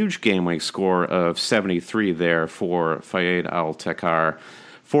 Huge game week score of 73 there for Fayed Al-Taker.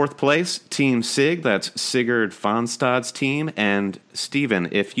 Fourth place, Team Sig. That's Sigurd Fonstad's team. And Stephen,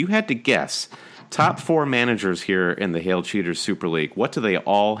 if you had to guess, top four managers here in the Hail Cheaters Super League, what do they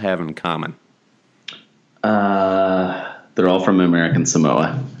all have in common? They're all from American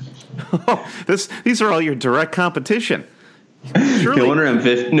Samoa. These are all your direct competition. Surely. No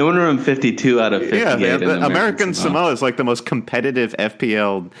wonder I'm 52 out of 58. Yeah, American Samoa is like the most competitive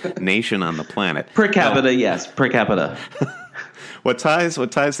FPL nation on the planet. Per capita, yes. Per capita. What ties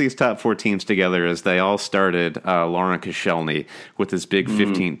these top four teams together is they all started Lauren Koscielny with his big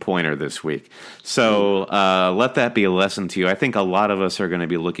 15-pointer this week. So let that be a lesson to you. I think a lot of us are going to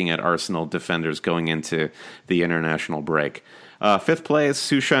be looking at Arsenal defenders going into the international break. Fifth place,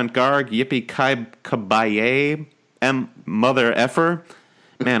 Sushant Garg, Yippee Kabaye, Mother Effer.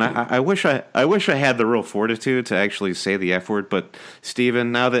 Man, I wish I had the real fortitude to actually say the F word, but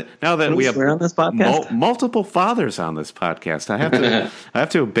Stephen, now that we have on this podcast? Multiple fathers on this podcast, I have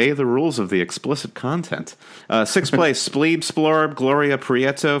to obey the rules of the explicit content. Sixth place, Spleeb Splorb, Gloria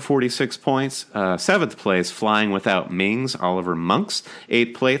Prieto, 46 points. Seventh place, Flying Without Mings, Oliver Monks.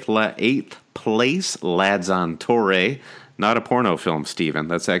 Eighth place, Lads on Torre. Not a porno film, Stephen.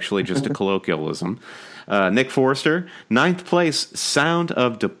 That's actually just a colloquialism. Nick Forster. Ninth place, Sound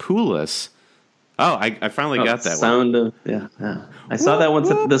of Depulis. Oh, I finally got that Sound one. Yeah. I saw that one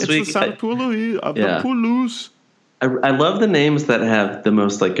this week. The Sound of Depulis. I love the names that have the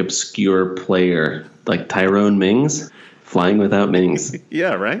most obscure player, like Tyrone Mings. Flying without wings.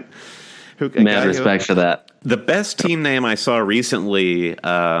 Yeah, right? Mad respect for that. The best team name I saw recently,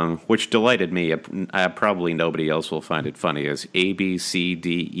 which delighted me, probably nobody else will find it funny, is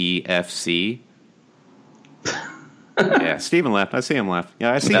ABCDEFC. Yeah, Steven laughed. I see him laugh.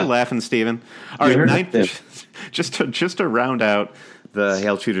 Yeah, I see you laughing, Steven. All right, just to round out the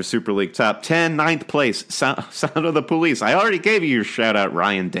Hail Shooter Super League top 10, ninth place, Sound of the Police. I already gave you your shout-out,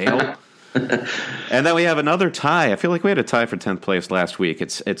 Ryan Dale. And then we have another tie. I feel like we had a tie for 10th place last week.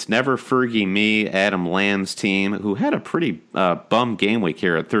 It's Never Fergie Me, Adam Lamb's team, who had a pretty bum game week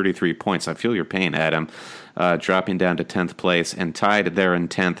here at 33 points. I feel your pain, Adam. Dropping down to 10th place, and tied there in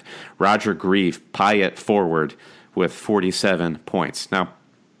 10th, Roger Grief, Pay It Forward, with 47 points. Now,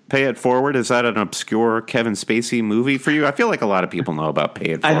 Pay It Forward, is that an obscure Kevin Spacey movie for you? I feel like a lot of people know about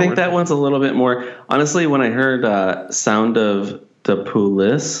Pay It Forward. I think that one's a little bit more. Honestly, when I heard Sound of the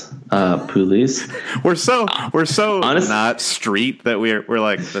Police, we're so honestly, not street that we're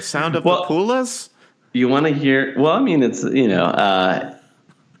like the Sound of the Police. You want to hear? Well, I mean, it's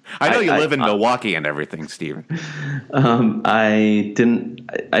I know you live in Milwaukee and everything, Steven. I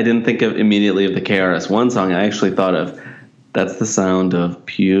didn't think immediately of the KRS-One song. I actually thought of That's the Sound of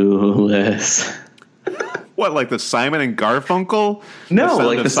Pulis. What, like the Simon and Garfunkel? No,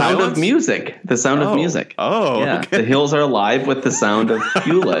 like the Sound of Music. The Sound of Music. Oh, yeah. Okay. The hills are alive with the sound of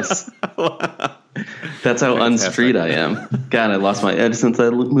Pulis. That's how unstreet I am. God, I lost my edge since I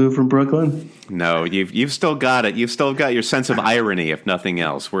moved from Brooklyn. No, you've still got it. You've still got your sense of irony, if nothing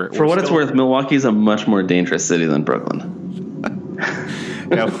else. For what it's worth, Milwaukee's a much more dangerous city than Brooklyn.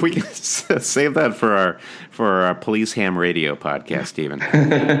 Yeah, we can save that for our Police Ham Radio podcast, Stephen.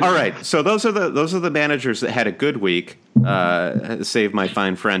 All right, so those are the managers that had a good week. Save my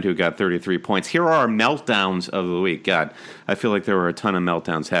fine friend who got 33 points. Here are our meltdowns of the week. God, I feel like there were a ton of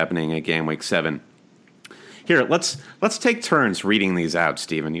meltdowns happening at Game Week 7. Here, let's take turns reading these out,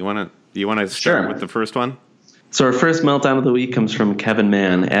 Stephen. You want to start with the first one? So our first meltdown of the week comes from Kevin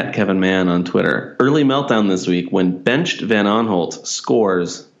Mann, at Kevin Mann on Twitter. Early meltdown this week when benched Van Aanholt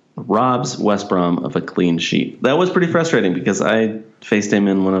scores, robs West Brom of a clean sheet. That was pretty frustrating because I faced him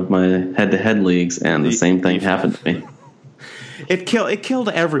in one of my head-to-head leagues, and the same thing happened to me. It killed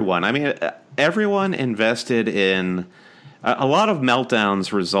everyone. I mean, everyone invested in a lot of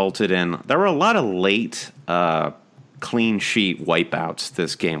meltdowns. Resulted in there were a lot of late clean sheet wipeouts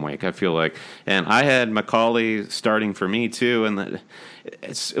this game week, I feel like. And I had Macaulay starting for me too, and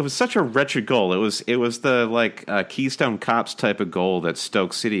it was such a wretched goal. It was the Keystone Cops type of goal that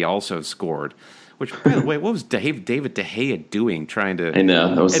Stoke City also scored. Which, by the way, what was David De Gea doing? Trying to, I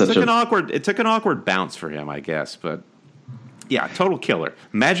know, that was it took an awkward bounce for him, I guess, but. Yeah, total killer.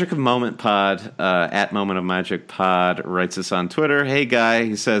 Magic of Moment Pod, at Moment of Magic Pod, writes us on Twitter. Hey, guy,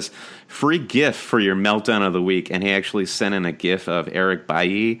 he says, free GIF for your meltdown of the week. And he actually sent in a GIF of Eric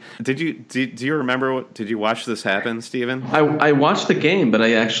Bailly. Do you remember, did you watch this happen, Stephen? I watched the game, but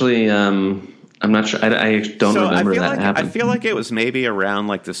I actually, I'm not sure. I don't remember that happened. I feel like it was maybe around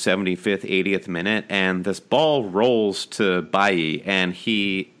like the 75th, 80th minute. And this ball rolls to Bailly, and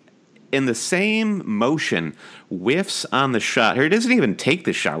he, in the same motion, whiffs on the shot. He doesn't even take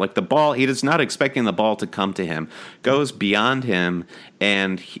the shot. Like the ball, he is not expecting the ball to come to him. Goes beyond him,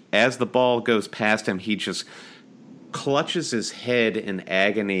 and as the ball goes past him, he just clutches his head in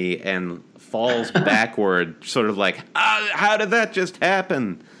agony and falls backward, sort of like, how did that just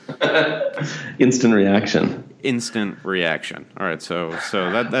happen? Instant reaction. All right, so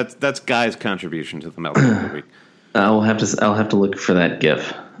that's Guy's contribution to the meltdown of the week. I'll have to look for that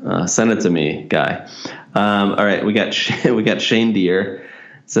GIF. Send it to me, Guy. All right, we got Shane Deere. It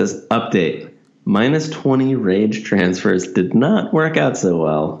says, update. -20 rage transfers did not work out so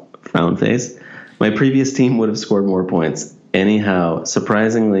well. Frown face. My previous team would have scored more points. Anyhow,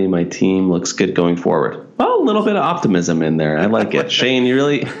 surprisingly, my team looks good going forward. Well, a little bit of optimism in there. I like it. Shane, you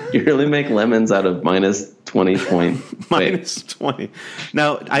really make lemons out of -20 point. -20.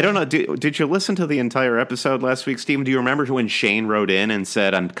 Now, I don't know. Did you listen to the entire episode last week, Stephen? Do you remember when Shane wrote in and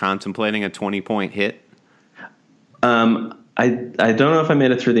said, I'm contemplating a 20-point hit? I don't know if I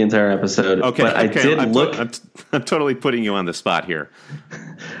made it through the entire episode. Okay, but I did look. I'm totally putting you on the spot here.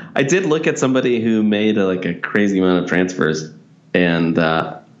 I did look at somebody who made a crazy amount of transfers, and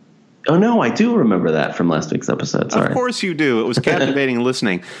oh no, I do remember that from last week's episode. Sorry. Of course you do. It was captivating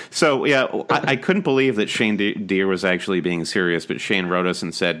listening. So yeah, I couldn't believe that Shane Deere was actually being serious, but Shane wrote us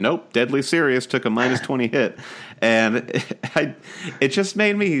and said, "Nope, deadly serious. Took a -20 hit," and it just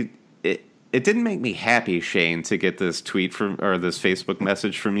made me. It didn't make me happy, Shane, to get this tweet or this Facebook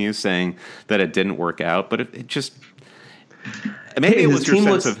message from you saying that it didn't work out, but it just maybe it was your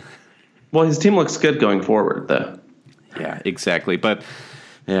sense of. Well, his team looks good going forward, though. Yeah, exactly. But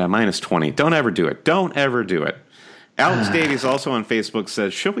yeah, minus 20. Don't ever do it. Don't ever do it. Alex Davies also on Facebook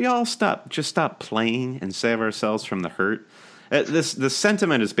says, should we all stop playing and save ourselves from the hurt? The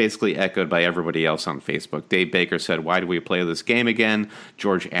sentiment is basically echoed by everybody else on Facebook. Dave Baker said, why do we play this game again?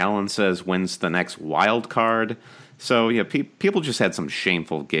 George Allen says, when's the next wild card? So, yeah, people just had some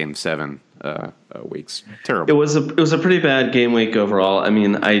shameful Game 7 weeks. Terrible. It was a pretty bad game week overall. I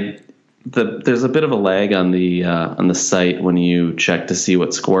mean, there's a bit of a lag on the site when you check to see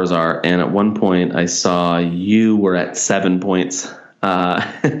what scores are. And at one point, I saw you were at 7 points.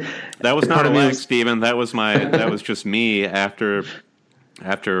 That was not a lag, Stephen. That was just me after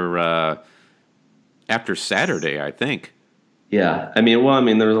Saturday, I think. Yeah, I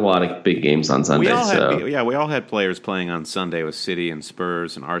mean, there was a lot of big games on Sunday. We all had players playing on Sunday with City and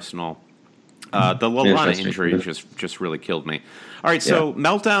Spurs and Arsenal. The Lallana injury just really killed me. All right, so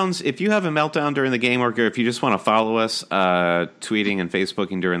meltdowns. If you have a meltdown during the game, or if you just want to follow us, tweeting and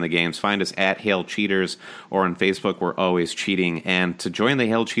Facebooking during the games, find us at Hail Cheaters, or on Facebook, we're Always Cheating. And to join the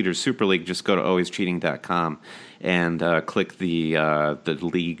Hail Cheaters Super League, just go to alwayscheating.com and click the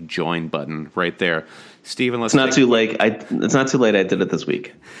league join button right there. Steven, it's not too late. It's not too late. I did it this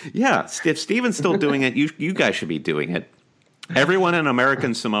week. Yeah, if Steven's still doing it, you guys should be doing it. Everyone in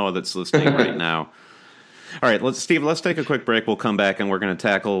American Samoa that's listening right now. All right, let's take a quick break. We'll come back and we're going to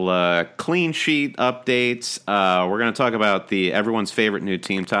tackle clean sheet updates. We're going to talk about everyone's favorite new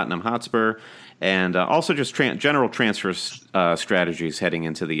team, Tottenham Hotspur, and also just general transfer strategies heading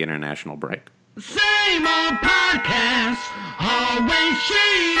into the international break. Same old podcast, always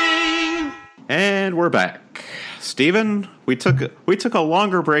cheating. And we're back. Steven, we took a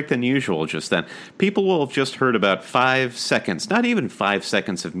longer break than usual just then. People will have just heard about 5 seconds, not even 5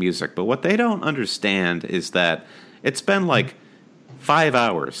 seconds of music, but what they don't understand is that it's been like 5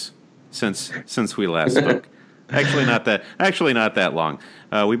 hours since we last spoke. Actually, not that long.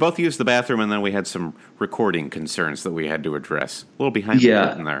 We both used the bathroom, and then we had some recording concerns that we had to address. A little behind the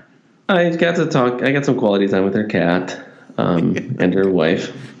curtain there. I got to talk. I got some quality time with her cat and her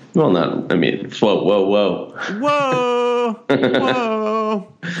wife. Well, not. I mean, whoa. All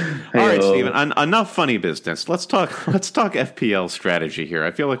right, Steven. Enough funny business. Let's talk FPL strategy here.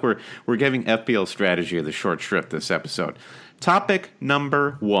 I feel like we're giving FPL strategy the short shrift this episode. Topic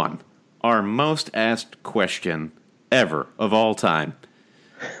number 1: our most asked question ever of all time.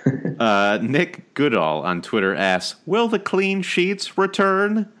 Nick Goodall on Twitter asks, "Will the clean sheets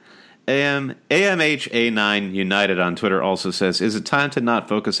return?" AMHA9 United on Twitter also says, is it time to not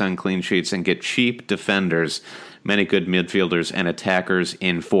focus on clean sheets and get cheap defenders, many good midfielders and attackers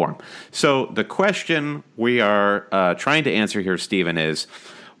in form? So the question we are trying to answer here, Stephen, is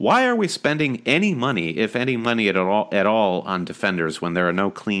why are we spending any money, if any money at all, on defenders when there are no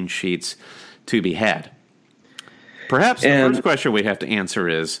clean sheets to be had? Perhaps the first question we have to answer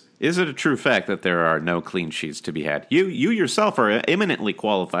is it a true fact that there are no clean sheets to be had? You yourself are eminently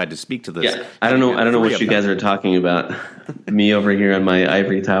qualified to speak to this. Yeah, I don't know what you guys are talking about. Me over here on my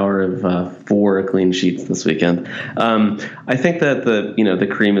ivory tower of 4 clean sheets this weekend. I think that the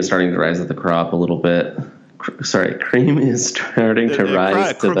cream is starting to rise at the crop a little bit. Cream is starting to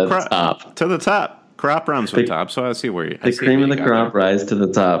rise to the top. To the top. Crop rhymes with top, so I see where you. The cream and the crop rise to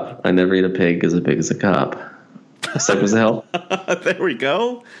the top. I never eat a pig as big as a cop. Suck as hell. There we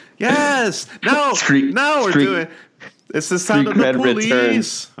go. Yes. No. We're doing. It's the sound of the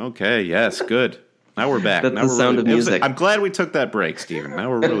police. Okay. Yes. Good. Now we're back. That's the sound of music. I'm glad we took that break, Stephen. Now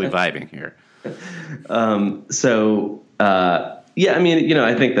we're really vibing here. I mean,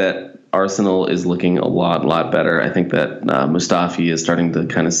 I think that Arsenal is looking a lot better. I think that Mustafi is starting to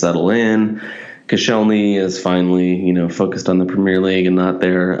kind of settle in. Koscielny is finally, focused on the Premier League and not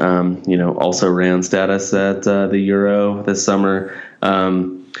their, also ran status at the Euro this summer.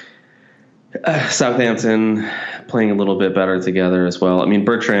 Southampton playing a little bit better together as well. I mean,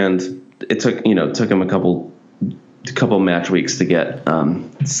 Bertrand, it took him a couple match weeks to get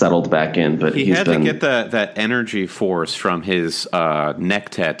settled back in, but he had to get that energy force from his neck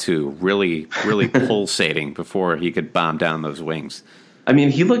tattoo really pulsating before he could bomb down those wings. I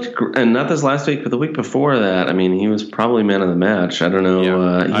mean, he looked, and not this last week, but the week before that, I mean, he was probably man of the match. I don't know.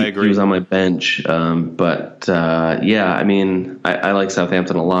 Yeah, I agree. He was on my bench. I mean, I like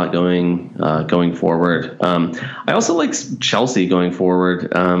Southampton a lot going forward. I also like Chelsea going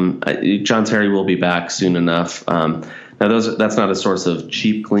forward. John Terry will be back soon enough. Now, that's not a source of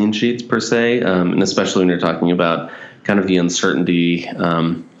cheap clean sheets per se, and especially when you're talking about kind of the uncertainty.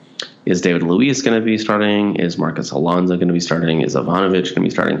 Is David Luiz going to be starting? Is Marcus Alonso going to be starting? Is Ivanovic going to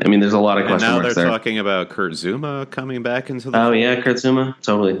be starting? I mean, there's a lot of question marks there. Now they're talking about Kurt Zouma coming back into the fold. Yeah, Kurt Zouma,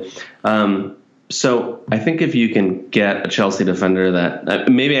 totally. So I think if you can get a Chelsea defender that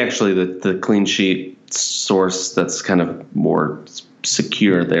maybe actually the clean sheet source that's kind of more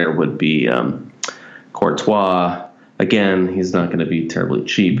secure there would be Courtois. Again, he's not going to be terribly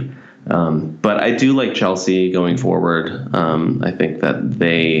cheap. But I do like Chelsea going forward. I think that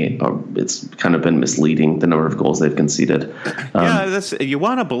it's kind of been misleading, the number of goals they've conceded. You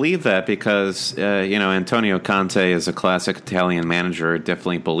want to believe that because, Antonio Conte is a classic Italian manager,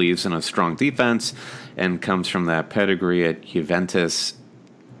 definitely believes in a strong defense and comes from that pedigree at Juventus.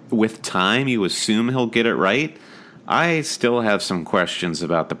 With time, you assume he'll get it right. I still have some questions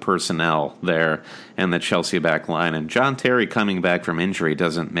about the personnel there and the Chelsea back line. And John Terry coming back from injury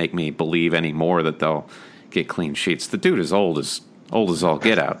doesn't make me believe anymore that they'll get clean sheets. The dude is old as all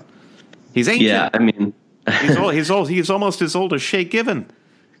get out. He's ancient. Yeah, I mean, he's old. He's almost as old as Shea Given.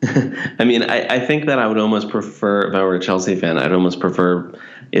 I mean, I think that I would almost prefer, if I were a Chelsea fan, I'd almost prefer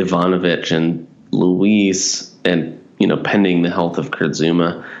Ivanovic and Luis, and pending the health of Kurt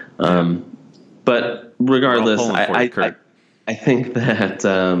Zuma. But regardless, I think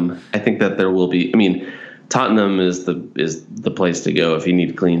that there will be. I mean, Tottenham is the place to go if you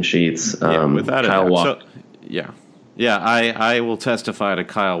need clean sheets. Without Kyle Walker. I will testify to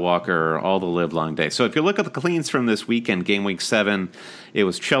Kyle Walker all the live long day. So if you look at the cleans from this weekend, game week 7, it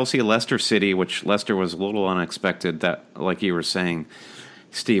was Chelsea, Leicester City, which Leicester was a little unexpected. That, like you were saying,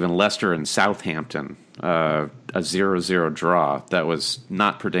 Stephen, Leicester and Southampton, a 0-0 draw that was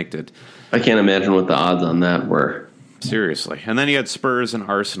not predicted. I can't imagine what the odds on that were. Seriously. And then you had Spurs and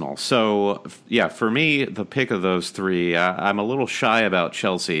Arsenal. So, yeah, for me, the pick of those three, I'm a little shy about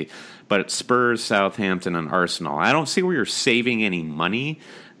Chelsea, but it's Spurs, Southampton, and Arsenal. I don't see where you're saving any money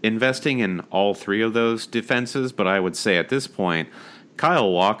investing in all three of those defenses, but I would say at this point,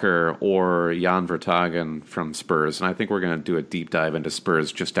 Kyle Walker or Jan Vertonghen from Spurs, and I think we're going to do a deep dive into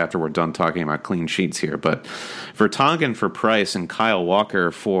Spurs just after we're done talking about clean sheets here, but Vertonghen for price and Kyle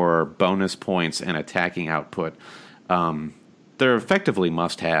Walker for bonus points and attacking output, they're effectively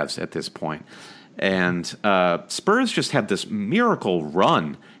must-haves at this point. And Spurs just had this miracle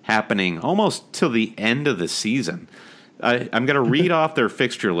run happening almost till the end of the season. I'm going to read off their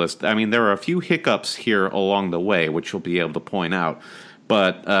fixture list. I mean, there are a few hiccups here along the way, which you'll be able to point out.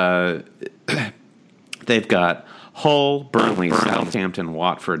 But they've got Hull, Burnley, Southampton,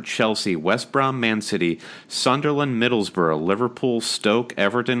 Watford, Chelsea, West Brom, Man City, Sunderland, Middlesbrough, Liverpool, Stoke,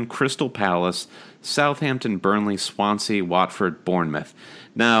 Everton, Crystal Palace, Southampton, Burnley, Swansea, Watford, Bournemouth.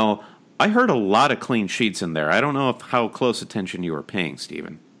 Now, I heard a lot of clean sheets in there. I don't know how close attention you were paying,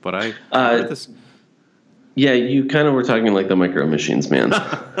 Stephen, but I heard this. Yeah, you kind of were talking like the Micro Machines, man.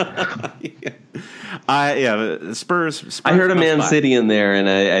 Spurs. I heard a Man City in there, and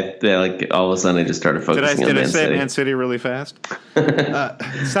I like all of a sudden I just started focusing on Man City. Did I say Man City really fast?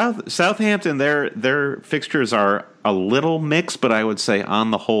 Southampton, their fixtures are a little mixed, but I would say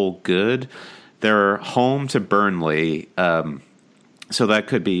on the whole good. They're home to Burnley. So that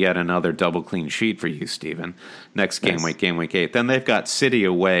could be yet another double clean sheet for you, Stephen. Next game week 8. Then they've got City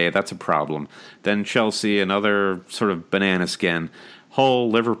away. That's a problem. Then Chelsea, another sort of banana skin.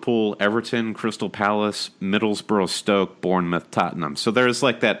 Hull, Liverpool, Everton, Crystal Palace, Middlesbrough, Stoke, Bournemouth, Tottenham. So there's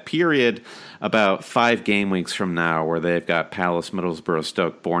like that period about 5 game weeks from now where they've got Palace, Middlesbrough,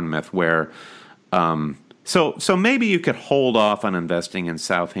 Stoke, Bournemouth, where so maybe you could hold off on investing in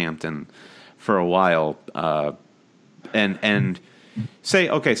Southampton for a while and say,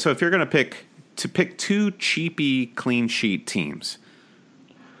 okay, so if you're going to pick 2 cheapy clean sheet teams.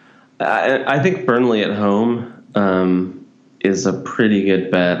 I think Burnley at home is a pretty good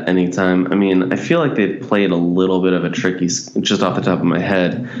bet anytime. I mean, I feel like they've played a little bit of a tricky, just off the top of my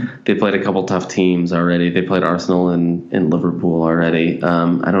head, they played a couple tough teams already. They played Arsenal and Liverpool already.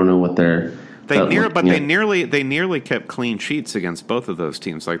 I don't know what they're... They nearly kept clean sheets against both of those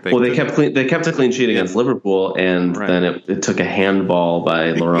teams. Like they kept a clean sheet against Liverpool, and then it took a handball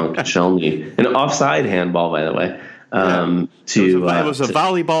by Laurent Koscielny, an offside handball, by the way. It was a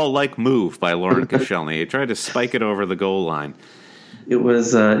volleyball-like move by Laurent Koscielny. He tried to spike it over the goal line. It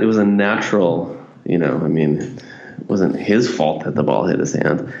was a natural, it wasn't his fault that the ball hit his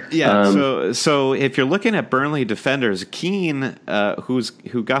hand. Yeah. So if you're looking at Burnley defenders, Keane,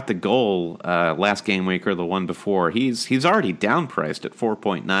 who got the goal last game week or the one before, he's already downpriced at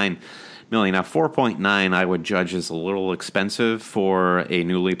 4.9 million. Now 4.9 I would judge is a little expensive for a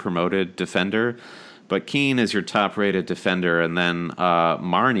newly promoted defender. But Keane is your top-rated defender, and then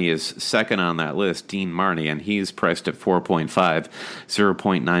Marnie is second on that list, Dean Marnie, and he's priced at 4.5,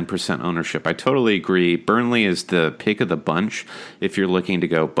 0.9% ownership. I totally agree. Burnley is the pick of the bunch if you're looking to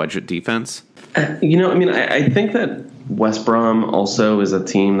go budget defense. I think that West Brom also is a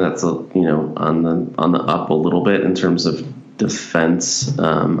team that's on the up a little bit in terms of defense.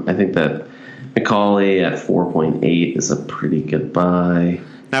 I think that Macaulay at 4.8 is a pretty good buy.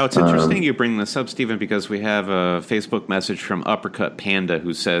 Now, it's interesting you bring this up, Stephen, because we have a Facebook message from Uppercut Panda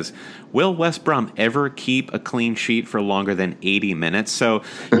who says, will West Brom ever keep a clean sheet for longer than 80 minutes? So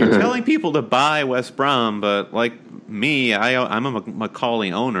you're telling people to buy West Brom, but like me, I'm a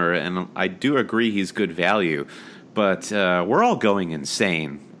Macaulay owner, and I do agree he's good value. But we're all going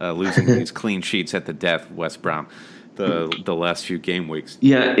insane losing these clean sheets at the death, West Brom. The last few game weeks.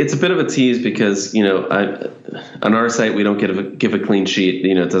 Yeah, it's a bit of a tease because on our site we don't give a clean sheet.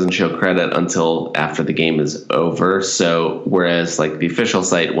 It doesn't show credit until after the game is over. So whereas like the official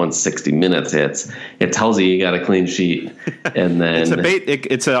site, once 60 minutes hits, it tells you got a clean sheet, and then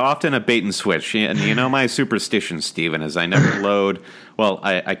it's often a bait and switch. And my superstition, Stephen, is I never load. Well,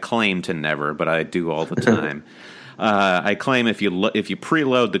 I claim to never, but I do all the time. I claim if you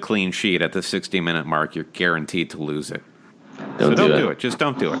preload the clean sheet at the 60-minute mark, you're guaranteed to lose it. Don't do it. Just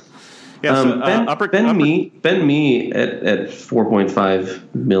don't do it. Yeah. Ben Mee at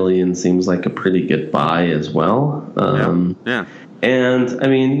 4.5 million seems like a pretty good buy as well. Yeah. And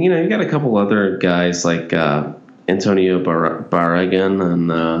you got a couple other guys like Antonio Barragan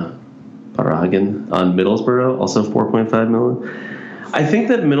on Middlesbrough, also 4.5 million. I think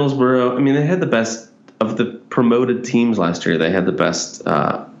that Middlesbrough, they had the best of the promoted teams last year. They had the best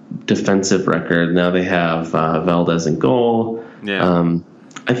defensive record. Now they have Valdez in goal. Yeah.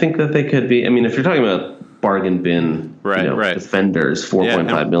 I think that they could be. If you're talking about bargain bin, defenders,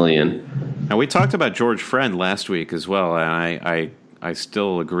 4.5 million. And we talked about George Friend last week as well, and I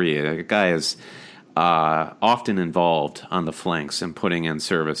still agree. The guy is often involved on the flanks and putting in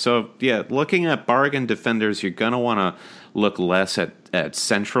service. So yeah, looking at bargain defenders, you're gonna want to look less at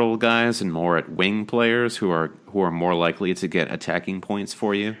central guys and more at wing players who are more likely to get attacking points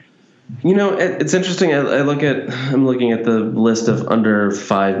for you. It's interesting. I'm looking at the list of under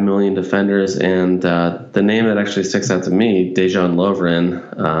 5 million defenders, and the name that actually sticks out to me, Dejan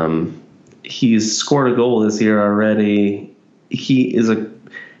Lovren. He's scored a goal this year already. He is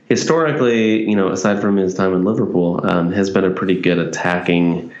historically, aside from his time in Liverpool, has been a pretty good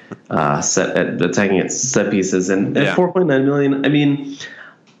attacking at set pieces. And at 4.9 million,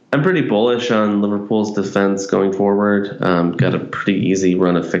 I'm pretty bullish on Liverpool's defense going forward. Got a pretty easy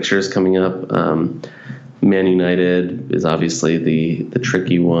run of fixtures coming up. Man United is obviously the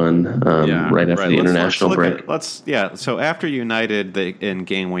tricky one right after the international break. So after United in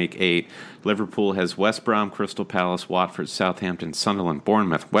game week 8, Liverpool has West Brom, Crystal Palace, Watford, Southampton, Sunderland,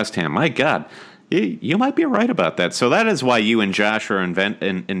 Bournemouth, West Ham. My God, you might be right about that. So that is why you and Josh are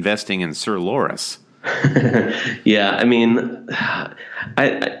investing in Sir Loris. Yeah,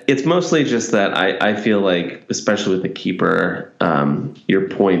 it's mostly just that I feel like, especially with the keeper, your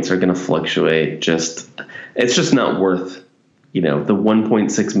points are going to fluctuate. It's just not worth, the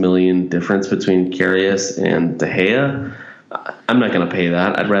 1.6 million difference between Karius and De Gea. I'm not going to pay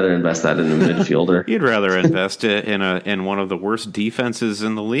that. I'd rather invest that in a midfielder. You'd rather invest it in one of the worst defenses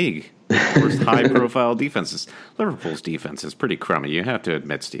in the league, worst high-profile defenses. Liverpool's defense is pretty crummy. You have to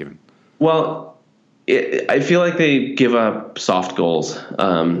admit, Stephen. Well, I feel like they give up soft goals.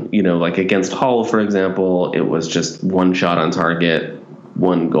 Like against Hull, for example, it was just one shot on target,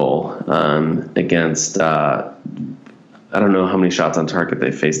 one goal. Against I don't know how many shots on target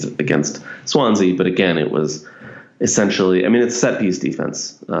they faced against Swansea, but again, it was essentially, it's set piece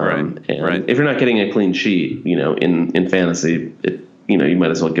defense. Right. If you're not getting a clean sheet, in fantasy, you might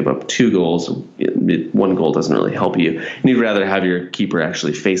as well give up 2 goals. One goal doesn't really help you. And you'd rather have your keeper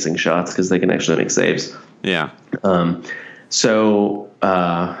actually facing shots because they can actually make saves. Yeah. But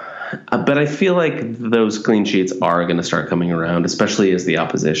I feel like those clean sheets are going to start coming around, especially as the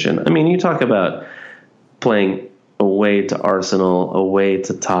opposition. You talk about playing away to Arsenal, away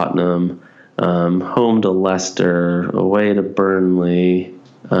to Tottenham, home to Leicester, away to Burnley.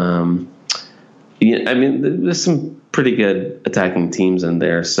 There's some pretty good attacking teams in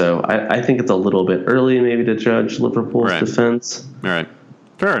there. So I think it's a little bit early maybe to judge Liverpool's defense. All right.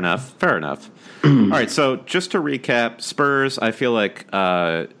 Fair enough. All right. So just to recap, Spurs, I feel like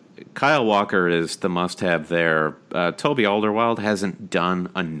Kyle Walker is the must-have there. Toby Alderweireld hasn't done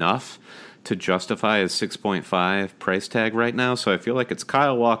enough to justify his 6.5 price tag right now. So I feel like it's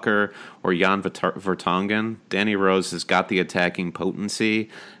Kyle Walker or Jan Vertonghen. Danny Rose has got the attacking potency,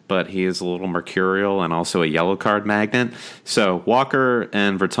 but he is a little mercurial and also a yellow card magnet. So Walker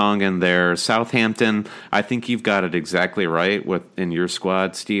and Vertonghen there. Southampton, I think you've got it exactly right in your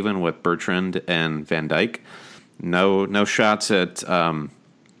squad, Stephen, with Bertrand and Van Dijk. No shots at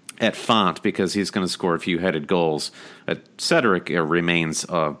at Font because he's going to score a few headed goals. Cedric remains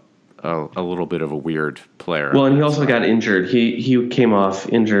a little bit of a weird player. Well, and he also got injured. He came off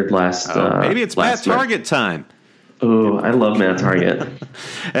injured last. Maybe it's Matt Target time. Oh, I love Matt Target.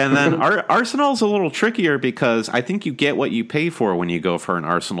 And then Arsenal's a little trickier because I think you get what you pay for when you go for an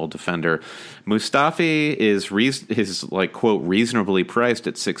Arsenal defender. Mustafi is like, quote, reasonably priced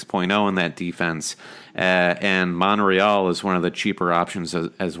at 6.0 in that defense, and Monreal is one of the cheaper options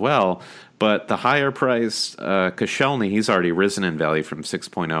as well. But the higher priced Koscielny, he's already risen in value from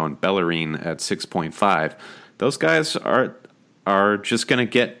 6.0, and Bellerin at 6.5. Those guys are just going to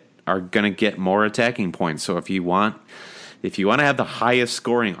get more attacking points. So if you want to have the highest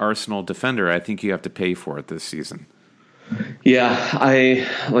scoring Arsenal defender, I think you have to pay for it this season. Yeah, I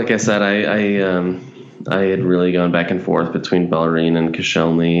had really gone back and forth between Bellerin and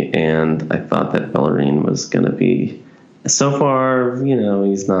Koscielny, and I thought that Bellerin was going to be. So far,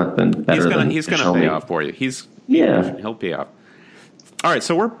 he's not been better. He's going to pay off for you. He'll pay off. All right,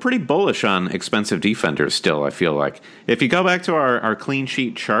 so we're pretty bullish on expensive defenders still, I feel like. If you go back to our clean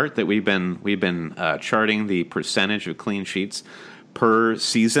sheet chart that we've been charting the percentage of clean sheets per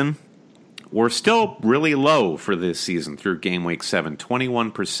season, we're still really low for this season through game week 7.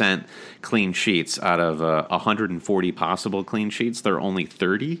 21% clean sheets out of 140 possible clean sheets. There are only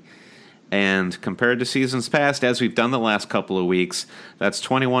 30. And compared to seasons past, as we've done the last couple of weeks, that's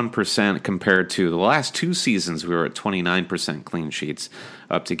 21% compared to the last 2 seasons. We were at 29% clean sheets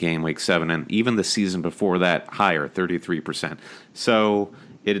up to game week 7, and even the season before that, higher, 33%. So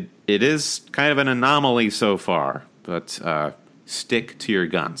it is kind of an anomaly so far, but stick to your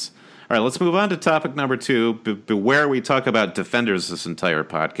guns. All right, let's move on to topic number 2. Beware we talk about defenders this entire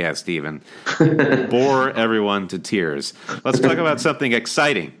podcast, Stephen. Bore everyone to tears. Let's talk about something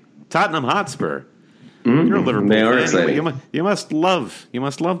exciting. Tottenham Hotspur. You're a Liverpool fan. You must love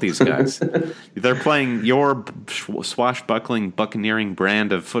these guys. They're playing your swashbuckling, buccaneering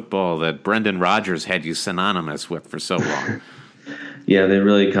brand of football that Brendan Rodgers had you synonymous with for so long. Yeah, they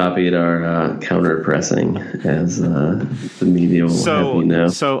really copied our counter pressing, as the media will have you know.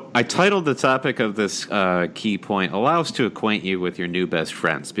 So I titled the topic of this key point, allow us to acquaint you with your new best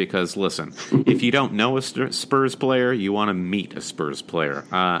friends. Because, listen, if you don't know a Spurs player, you want to meet a Spurs player.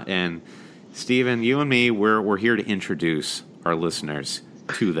 And, Stephen, you and me, we're here to introduce our listeners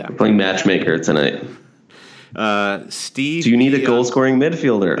to them. We're playing matchmaker tonight. Steve, do you need a goal-scoring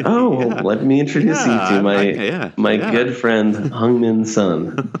midfielder? Oh, yeah. Let me introduce you to my good friend Heung-min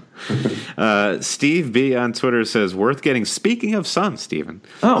Son. Steve B on Twitter says, worth getting. Speaking of Son, Stephen.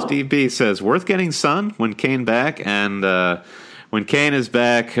 Oh. Steve B says, worth getting Son when Kane back, and when Kane is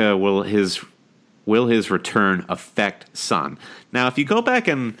back, will his return affect Son? Now, if you go back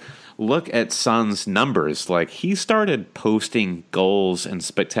and look at Son's numbers, like, he started posting goals in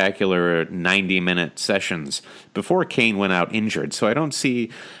spectacular 90-minute sessions before Kane went out injured. So I don't see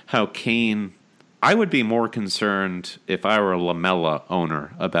how Kane... I would be more concerned if I were a Lamela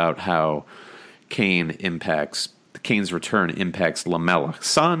owner about how Kane's return impacts Lamela.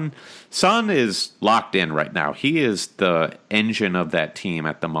 Son is locked in right now. He is the engine of that team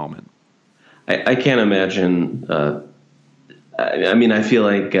at the moment. I can't imagine... I feel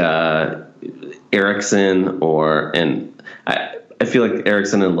like Eriksen I feel like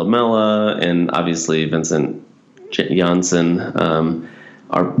Eriksen and Lamela, and obviously Vincent Janssen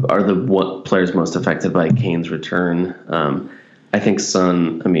are the players most affected by Kane's return. I think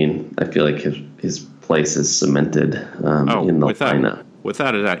Son. I feel like his place is cemented in the lineup.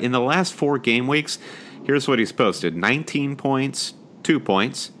 Without a doubt. In the last 4 game weeks, here's what he's posted: 19 points, 2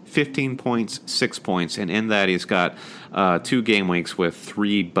 points. 15 points, 6 points, and in that he's got 2 game weeks with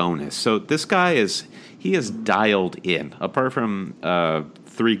 3 bonus. So this guy is dialed in. Apart from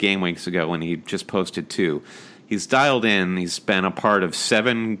 3 game weeks ago when he just posted 2, he's dialed in. He's been a part of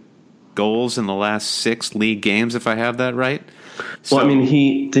 7 goals in the last 6 league games, if I have that right. So,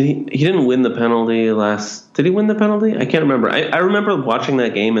 he didn't win the penalty last. Did he win the penalty? I can't remember. I remember watching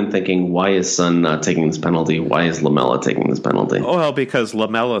that game and thinking, why is Son not taking this penalty? Why is Lamela taking this penalty? Oh, well, because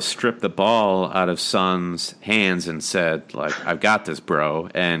Lamela stripped the ball out of Son's hands and said, like, I've got this, bro.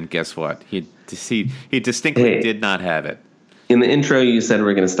 And guess what? He distinctly did not have it. In the intro, you said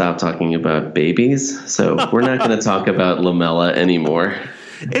we're going to stop talking about babies, so we're not going to talk about Lamela anymore.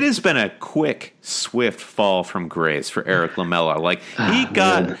 It has been a quick, swift fall from grace for Eric Lamela. Like, he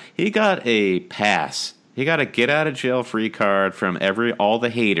got a pass. He got a get out of jail free card from all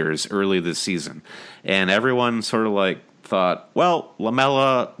the haters early this season, and everyone sort of like thought, well,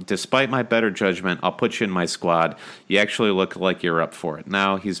 Lamela, despite my better judgment, I'll put you in my squad. You actually look like you're up for it.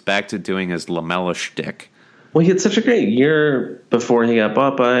 Now he's back to doing his Lamela shtick. Well, he had such a great year before he got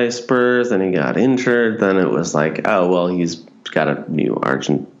bought by Spurs, then he got injured. Then it was like, oh, well, he's got a new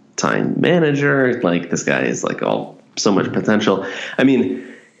Argentine manager. Like, this guy is like so much potential. I mean,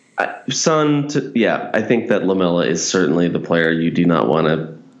 I think that Lamela is certainly the player you do not want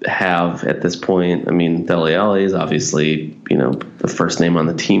to have at this point. I mean, Dele Alli is obviously, the first name on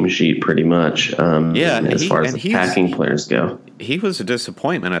the team sheet pretty much. As far as the attacking players go. He was a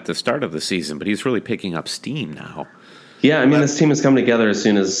disappointment at the start of the season, but he's really picking up steam now. Yeah, I mean, this team has come together as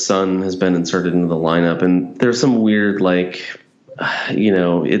soon as Son has been inserted into the lineup, and there's some weird,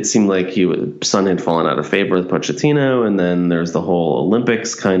 it seemed like Son had fallen out of favor with Pochettino, and then there's the whole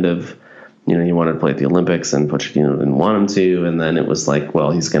Olympics kind of, he wanted to play at the Olympics, and Pochettino didn't want him to, and then it was like, well,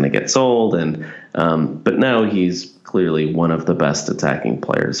 he's going to get sold, and but now he's clearly one of the best attacking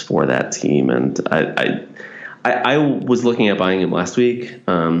players for that team, and I was looking at buying him last week,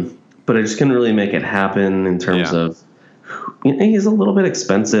 but I just couldn't really make it happen in terms of, he's a little bit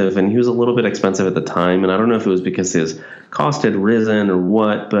expensive, and he was a little bit expensive at the time, and I don't know if it was because his cost had risen or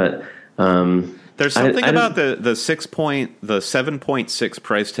what, but there's something about the 7.6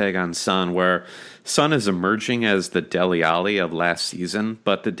 price tag on Son, where Son is emerging as the Dele Alli of last season,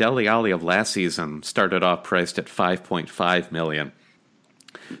 but the Dele Alli of last season started off priced at $5.5 million.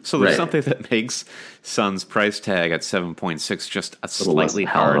 So there's something that makes Son's price tag at 7.6 just slightly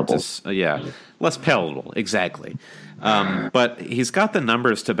hard to, less palatable, exactly. But he's got the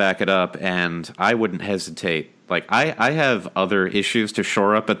numbers to back it up, and I wouldn't hesitate. Like, I have other issues to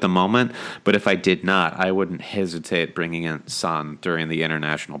shore up at the moment, but if I did not, I wouldn't hesitate bringing in Son during the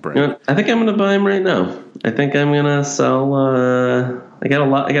international break. I think I'm going to buy him right now. I think I'm going to sell. I got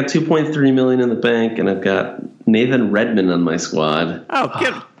 $2.3 million in the bank, and I've got Nathan Redmond on my squad.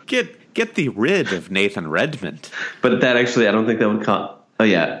 Oh, get the rid of Nathan Redmond. But that actually, I don't think that would cost. Oh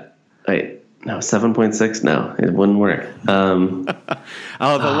yeah, no, 7.6. No, it wouldn't work. The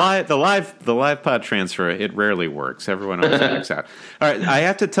live pod transfer, it rarely works. Everyone else checks out. All right, I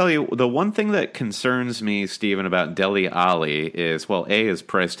have to tell you, the one thing that concerns me, Stephen, about Dele Alli is, well, his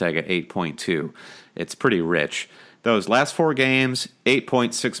price tag at 8.2. It's pretty rich. Those last 4 games, 8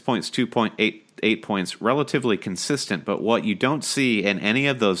 points, 6 points, 2.8 points, relatively consistent. But what you don't see in any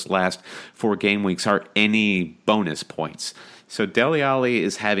of those last 4 game weeks are any bonus points. So Dele Alli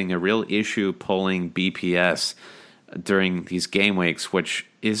is having a real issue pulling BPS during these game weeks, which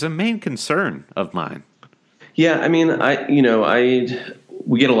is a main concern of mine. Yeah, I mean,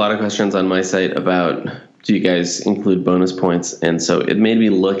 we get a lot of questions on my site about, do you guys include bonus points? And so it made me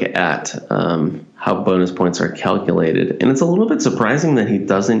look at how bonus points are calculated. And it's a little bit surprising that he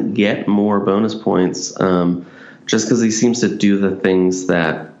doesn't get more bonus points just because he seems to do the things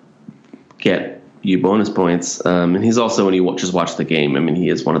that get you bonus points. And he's also, when you just watch the game, I mean, he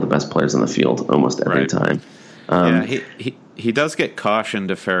is one of the best players on the field almost every time. He does get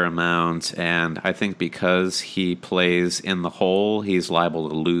cautioned a fair amount, and I think because he plays in the hole, he's liable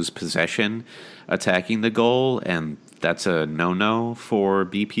to lose possession attacking the goal, and that's a no-no for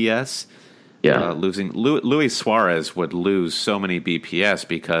BPS. Yeah, losing Luis Suarez would lose so many BPS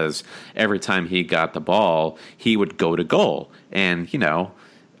because every time he got the ball, he would go to goal, and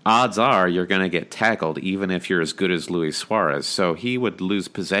odds are you're going to get tackled even if you're as good as Luis Suarez. So he would lose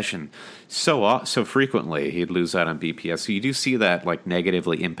possession so frequently. He'd lose out on BPS. So you do see that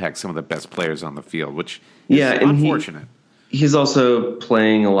negatively impact some of the best players on the field, which is unfortunate. He's also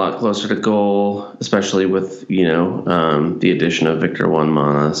playing a lot closer to goal, especially with the addition of Victor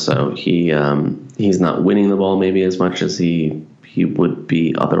Wembanyama. So he's not winning the ball maybe as much as he would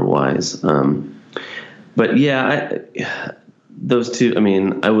be otherwise. But yeah, those two, I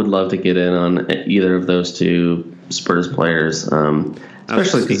mean, I would love to get in on either of those two Spurs players,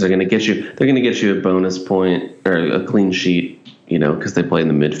 especially because they're going to get you a bonus point or a clean sheet, because they play in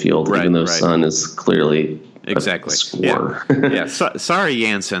the midfield, even though Son is clearly exactly a scorer. Yeah. Sorry,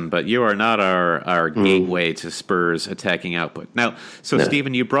 Jansen, but you are not our gateway to Spurs attacking output. Now,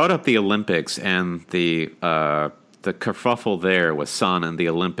 Stephen, you brought up the Olympics and the kerfuffle there with Son and the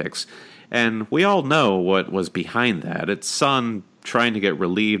Olympics. And we all know what was behind that. It's Son trying to get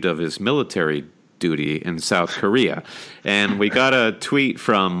relieved of his military duty in South Korea. And we got a tweet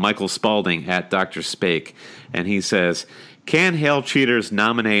from Michael Spalding at Dr. Spake, and he says, "Can Hail Cheaters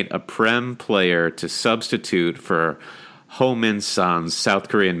nominate a Prem player to substitute for Ho-Min Son's South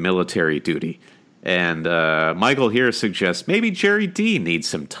Korean military duty?" And Michael here suggests maybe Jerry D needs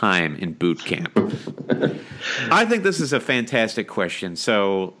some time in boot camp. I think this is a fantastic question.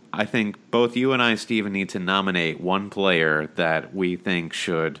 So I think both you and I, Stephen, need to nominate one player that we think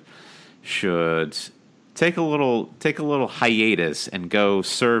should take a little hiatus and go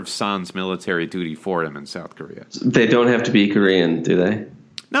serve Son's military duty for him in South Korea. They don't have to be Korean, do they?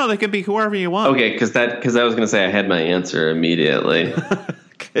 No, they can be whoever you want. Okay, because I was going to say I had my answer immediately.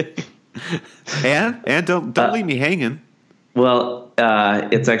 Okay. And don't leave me hanging. Well,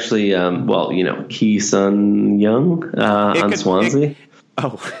 it's actually Ki Sun Young on Swansea.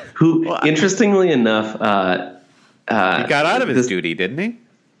 Who, interestingly enough, he got out of his duty, didn't he?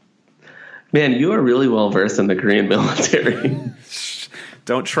 Man, you are really well versed in the Korean military.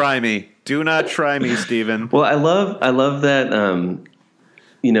 Don't try me. Do not try me, Stephen. Well, I love that.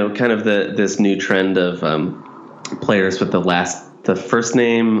 Kind of this new trend of players with the first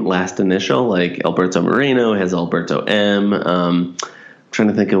name, last initial. Like Alberto Moreno has Alberto M. Trying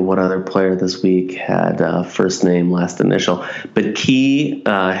to think of what other player this week had first name, last initial. But Key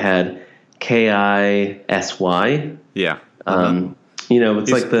had Kisy. Yeah.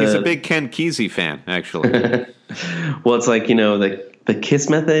 He's a big Ken Kesey fan, actually. Well, it's like, the KISS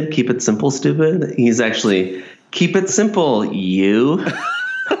method, keep it simple, stupid. He's actually keep it simple, you.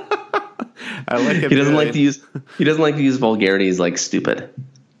 I like him. He doesn't like to use vulgarities like stupid.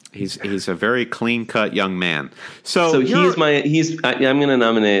 He's a very clean cut young man. So I'm going to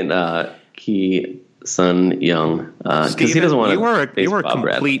nominate Ki Sun Young because he doesn't want to. You are a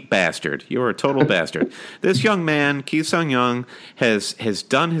complete bastard. You are a total bastard. This young man, Ki Sun Young, has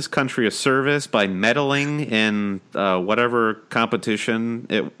done his country a service by medaling in whatever competition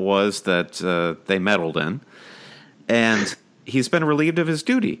it was that they medaled in, and he's been relieved of his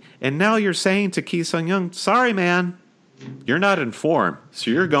duty. And now you're saying to Ki Sun Young, "Sorry, man, you're not informed,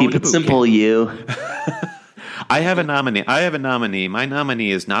 so you're going to boot camp." Keep it simple, you. I have a nominee. My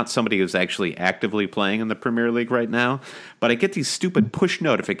nominee is not somebody who's actually actively playing in the Premier League right now, but I get these stupid push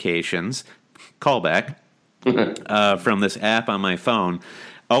notifications, callback, from this app on my phone,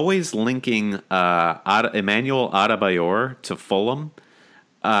 always linking Emmanuel Adebayor to Fulham.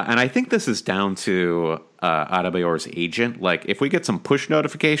 And I think this is down to Adebayor's agent. Like, if we get some push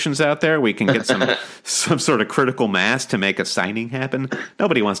notifications out there, we can get some sort of critical mass to make a signing happen.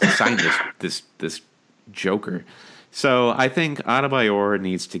 Nobody wants to sign this joker. So I think Adebayor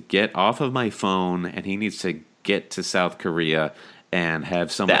needs to get off of my phone, and he needs to get to South Korea and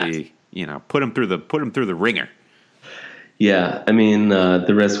have somebody, put him through the ringer. Yeah, I mean,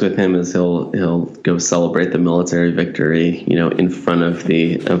 the risk with him is he'll go celebrate the military victory, in front of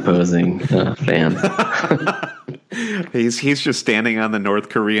the opposing fans. He's just standing on the North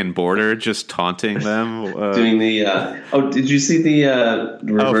Korean border, just taunting them. Doing the did you see the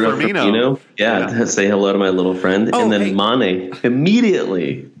Roberto Firmino? Yeah, say hello to my little friend, and then Mane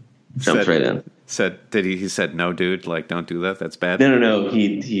immediately jumps right in. He said, "No, dude, like, don't do that. That's bad." No.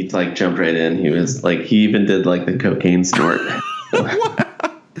 He like jumped right in. He was like, he even did like the cocaine snort.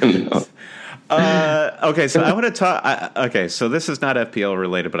 No. Okay, so I want to talk. So this is not FPL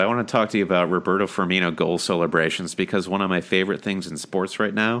related, but I want to talk to you about Roberto Firmino goal celebrations, because one of my favorite things in sports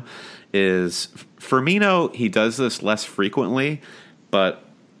right now is Firmino. He does this less frequently, but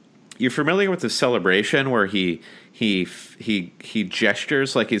you're familiar with the celebration where he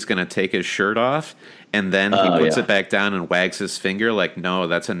gestures like he's going to take his shirt off, and then he puts it back down and wags his finger like, "No,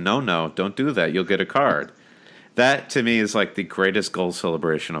 that's a no. Don't do that. You'll get a card." That to me is like the greatest goal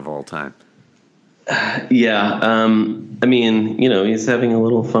celebration of all time. Yeah, I mean, he's having a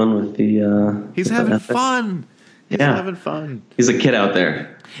little fun with the. He's having fun. He's having fun. He's a kid out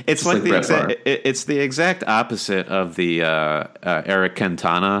there. It's like it's the exact opposite of the Eric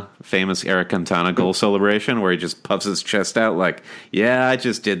Cantona, famous Eric Cantona goal celebration, where he just puffs his chest out like, "Yeah, I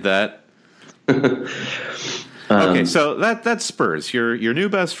just did that." Okay, so that's Spurs. Your new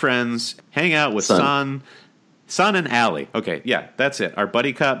best friends hang out with Son and Allie. Okay, yeah, that's it. Our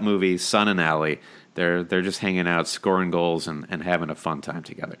buddy cop movie, Son and Allie. They're just hanging out, scoring goals, and having a fun time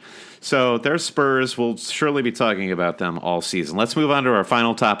together. So they're Spurs. We'll surely be talking about them all season. Let's move on to our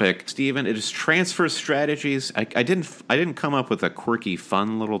final topic, Stephen. It is transfer strategies. I didn't come up with a quirky,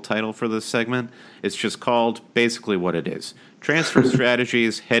 fun little title for this segment. It's just called basically what it is: transfer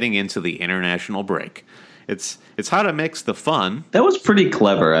strategies heading into the international break. It's how to mix the fun. That was pretty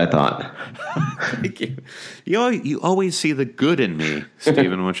clever, I thought. Thank you. You always see the good in me,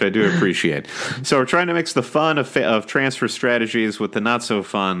 Stephen, which I do appreciate. So we're trying to mix the fun of transfer strategies with the not so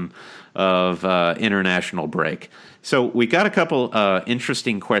fun of international break. So we got a couple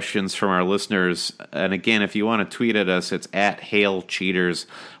interesting questions from our listeners. And again, if you want to tweet at us, it's at HailCheaters,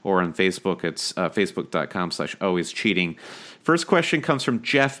 or on Facebook, it's facebook.com/alwayscheating. First question comes from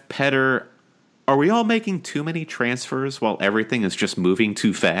Jeff Petter. Are we all making too many transfers while everything is just moving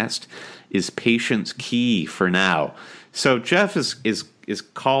too fast? Is patience key for now? So Jeff is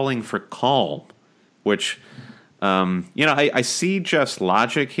calling for calm which, I see just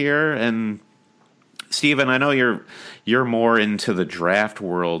logic here. And Steven, I know you're more into the draft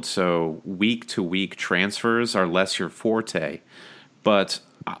world, so week-to-week transfers are less your forte. But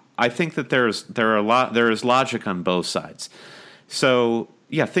I think that there is logic on both sides. So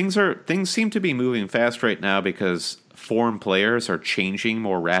yeah, things seem to be moving fast right now because form players are changing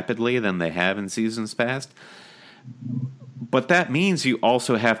more rapidly than they have in seasons past. But that means you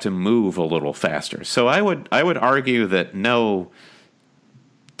also have to move a little faster. So I would argue that no,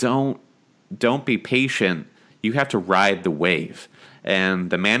 don't be patient. You have to ride the wave. And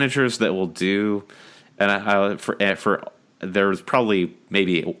the managers that will do, and for there's probably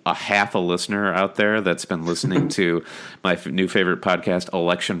maybe a half a listener out there that's been listening to my new favorite podcast,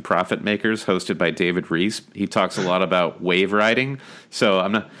 Election Profit Makers, hosted by David Reese. He talks a lot about wave riding. So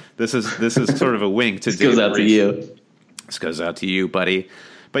I'm not. This is sort of a wink to David Reese. Goes out to you. This goes out to you, buddy.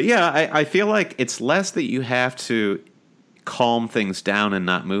 But yeah, I feel like it's less that you have to calm things down and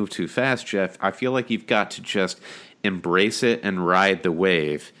not move too fast, Jeff. I feel like you've got to just embrace it and ride the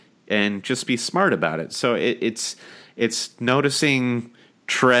wave and just be smart about it. So it's noticing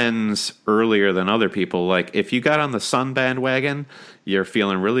trends earlier than other people. Like if you got on the Sun bandwagon, you're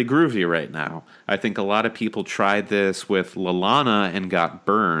feeling really groovy right now. I think a lot of people tried this with Lallana and got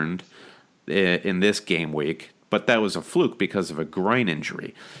burned in this game week, but that was a fluke because of a groin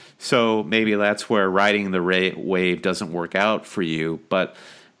injury. So maybe that's where riding the wave doesn't work out for you. But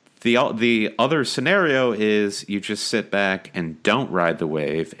the other scenario is you just sit back and don't ride the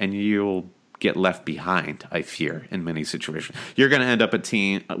wave, and you'll get left behind, I fear, in many situations. You're going to end up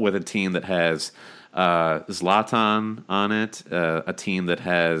with a team that has Zlatan on it, a team that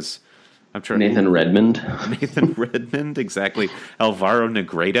has Nathan Redmond. Nathan Redmond, exactly. Alvaro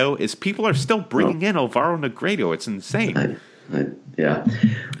Negredo. People are still bringing in Alvaro Negredo. It's insane. Yeah.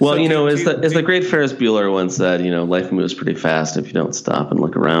 Well, as the great Ferris Bueller once said, life moves pretty fast. If you don't stop and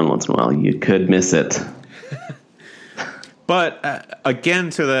look around once in a while, you could miss it. But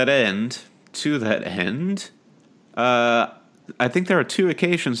again, to that end, I think there are 2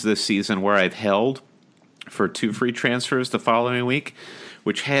 occasions this season where I've held for 2 free transfers the following week,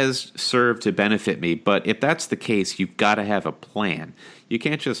 which has served to benefit me. But if that's the case, you've got to have a plan. You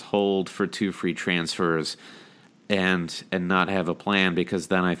can't just hold for 2 free transfers and not have a plan, because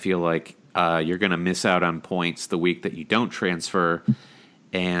then I feel like you're going to miss out on points the week that you don't transfer,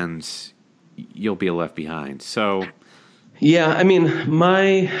 and you'll be left behind. So, yeah, I mean,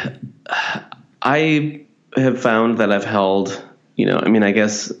 I have found that I've held, I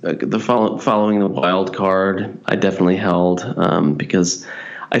guess following the wild card, I definitely held because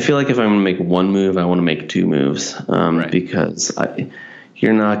I feel like if I'm going to make one move, I want to make 2 moves right. Because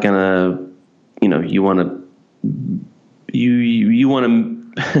you're not going to, you want to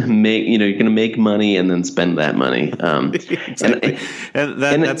make, you're going to make money and then spend that money. Exactly.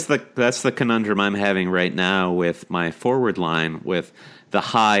 That's the conundrum I'm having right now with my forward line, with the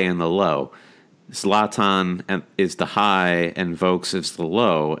high and the low. Zlatan is the high and Vokes is the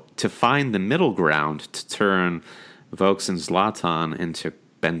low. To find the middle ground to turn Vokes and Zlatan into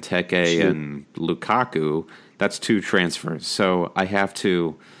Benteke and Lukaku, that's 2 transfers. So I have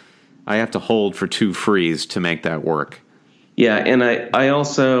to hold for 2 frees to make that work. Yeah, and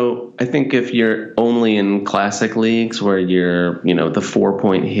I think if you're only in classic leagues where you're, the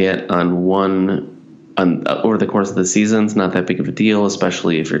 4-point hit on one over the course of the season is not that big of a deal,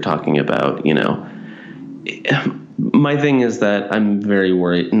 especially if you're talking about, my thing is that I'm very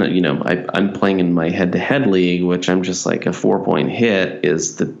worried. I'm playing in my head-to-head league, which I'm just like a 4-point hit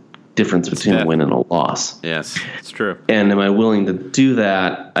is the difference between a win and a loss. Yes, it's true. And am I willing to do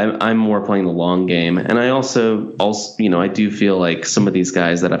that? I'm more playing the long game. And I also, I do feel like some of these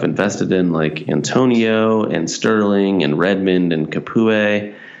guys that I've invested in, like Antonio and Sterling and Redmond and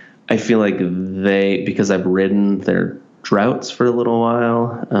Capoue, I feel like because I've ridden their droughts for a little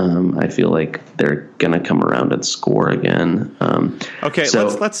while, I feel like they're going to come around and score again. Okay, so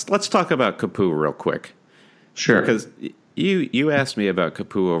let's talk about Capoue real quick. Sure. Because you asked me about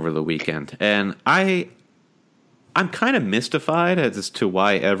Capoue over the weekend, and I'm kind of mystified as to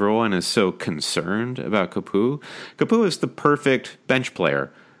why everyone is so concerned about Capoue. Capoue is the perfect bench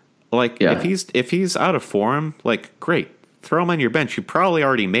player. Like, if he's out of form, like, great, throw him on your bench. You probably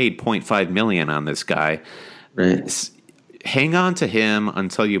already made $0.5 million on this guy. Right. Hang on to him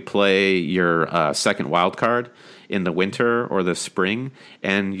until you play your second wild card in the winter or the spring,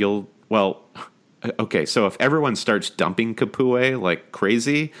 and okay, so if everyone starts dumping Capoue like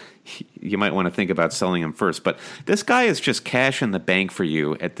crazy, you might want to think about selling him first. But this guy is just cash in the bank for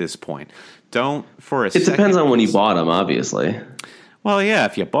you at this point. It depends on when you bought him, obviously. Well, yeah,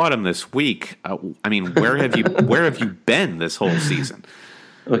 if you bought him this week, I mean, where have you been this whole season?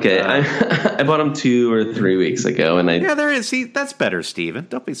 Okay, I bought him 2 or 3 weeks ago, and there is. See, that's better, Steven.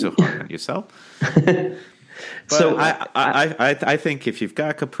 Don't be so hard on yourself. But so I think if you've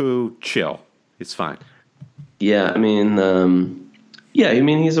got Capu, chill. It's fine. Yeah, I mean,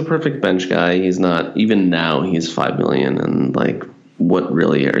 he's a perfect bench guy. He's not even now. He's $5 million, and like, what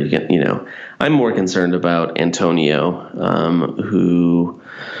really are you getting? You know, I'm more concerned about Antonio, who,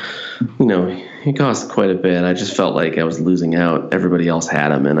 you know, he cost quite a bit. I just felt like I was losing out. Everybody else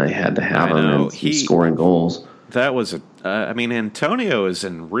had him, and I had to have him, and he's scoring goals. That was Antonio is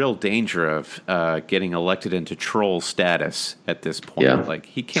in real danger of getting elected into troll status at this point. Yeah. Like,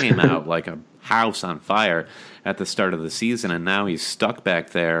 he came out like a house on fire at the start of the season, and now he's stuck back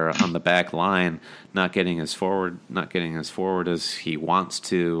there on the back line, not getting as forward as he wants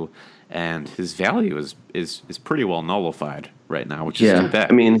to, and his value is pretty well nullified right now, which is too bad.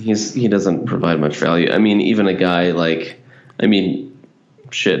 I mean, he doesn't provide much value. I mean, even a guy like,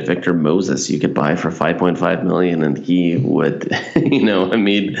 Victor Moses you could buy for $5.5 million, and he would, make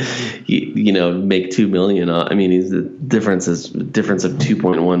 $2 million. He's the difference of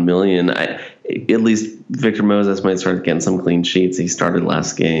 $2.1 million. At least Victor Moses might start getting some clean sheets. He started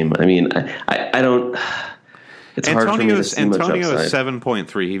last game. I mean, I don't. It's hard for me to see much upside. Antonio is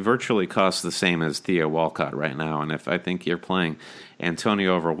 7.3. He virtually costs the same as Theo Walcott right now. And if I think you're playing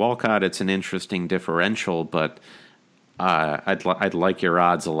Antonio over Walcott, it's an interesting differential, but I'd like your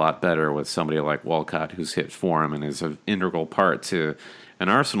odds a lot better with somebody like Walcott, who's hit form and is an integral part to an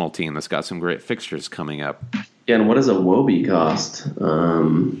Arsenal team that's got some great fixtures coming up. Yeah, and what does Iwobi cost?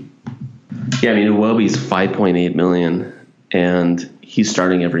 Iwobi's $5.8 million, and he's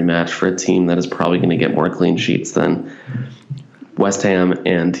starting every match for a team that is probably going to get more clean sheets than West Ham,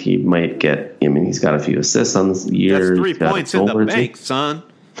 and he might get. He's got a few assists on this year. That's 3 points in the bank, son.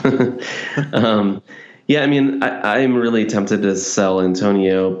 I'm really tempted to sell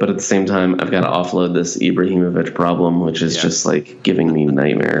Antonio, but at the same time, I've got to offload this Ibrahimovic problem, which is just like giving me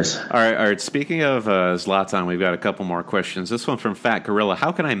nightmares. All right. Speaking of Zlatan, we've got a couple more questions. This one from Fat Gorilla.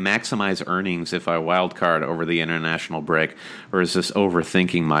 How can I maximize earnings if I wildcard over the international break, or is this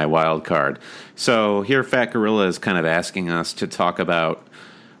overthinking my wildcard? So here Fat Gorilla is kind of asking us to talk about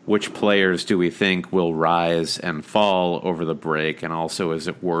which players do we think will rise and fall over the break, and also is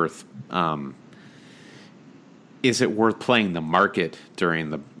it worth playing the market during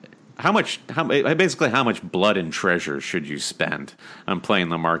the how much blood and treasure should you spend on playing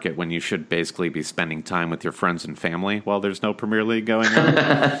the market when you should basically be spending time with your friends and family while there's no Premier League going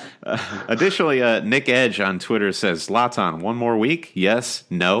on? Additionally, Nick Edge on Twitter says, Zlatan, one more week? Yes?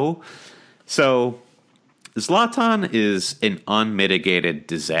 No? So Zlatan is an unmitigated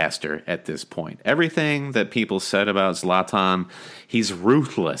disaster at this point. Everything that people said about Zlatan, he's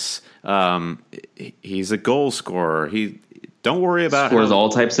ruthless. He's a goal scorer. Don't worry about scores all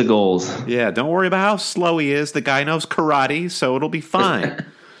types of goals. Yeah, don't worry about how slow he is. The guy knows karate, so it'll be fine.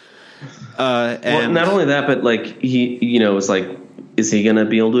 And not only that, but like it's like, is he going to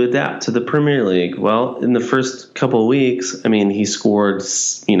be able to adapt to the Premier League? Well, in the first couple of weeks, he scored.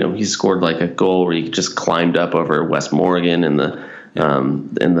 He scored like a goal where he just climbed up over West Morgan in the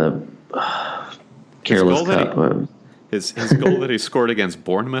Careless Cup. His goal that he scored against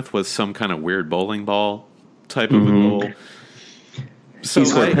Bournemouth was some kind of weird bowling ball type of a goal. So he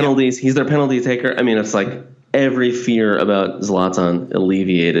scored penalties. He's their penalty taker. It's like every fear about Zlatan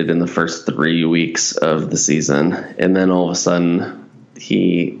alleviated in the first 3 weeks of the season. And then all of a sudden,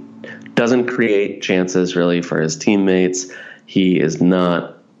 he doesn't create chances really for his teammates. He is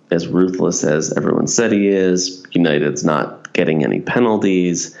not as ruthless as everyone said he is. United's not getting any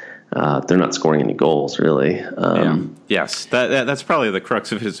penalties. They're not scoring any goals, really. Yes, that's probably the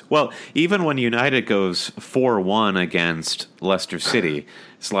crux of his. Well, even when United goes 4-1 against Leicester City,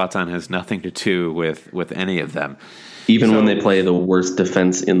 Zlatan has nothing to do with any of them. Even when they play the worst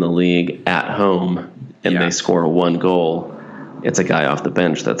defense in the league at home and they score one goal, it's a guy off the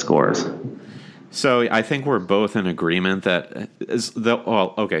bench that scores. So I think we're both in agreement that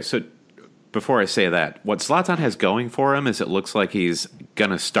So before I say that, what Zlatan has going for him is it looks like he's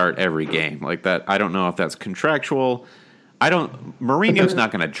going to start every game like that. I don't know if that's contractual. Mourinho's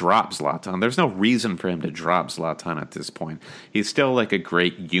not going to drop Zlatan. There's no reason for him to drop Zlatan at this point. He's still like a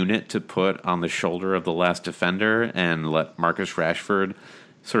great unit to put on the shoulder of the last defender and let Marcus Rashford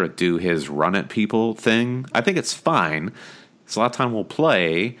sort of do his run at people thing. I think it's fine. Zlatan will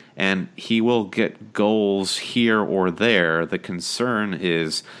play, and he will get goals here or there. The concern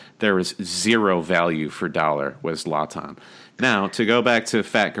is there is zero value for dollar with Zlatan. Now, to go back to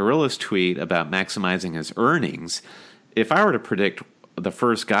Fat Gorilla's tweet about maximizing his earnings, if I were to predict the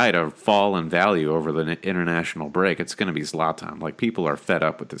first guy to fall in value over the international break, it's going to be Zlatan. Like, people are fed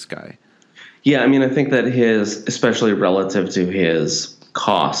up with this guy. Yeah, I mean, I think that especially relative to his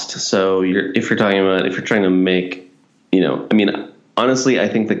cost. So if you're trying to make, I mean, honestly, I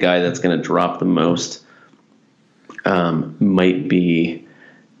think the guy that's going to drop the most might be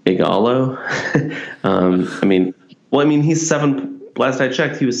Ighalo. He's seven. Last I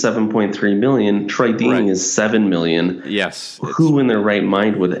checked, he was 7.3 million. Troy Deeney is 7 million. Yes. Who in their right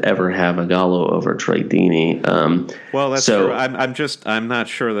mind would ever have Ighalo over Troy Deeney? Well, that's true. I'm not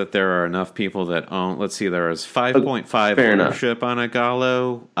sure that there are enough people that own. Let's see, there is 5.5 ownership on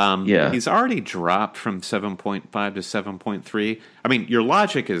Ighalo. He's already dropped from 7.5 to 7.3. I mean, your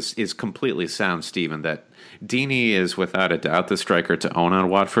logic is completely sound, Stephen, that Deeney is without a doubt the striker to own on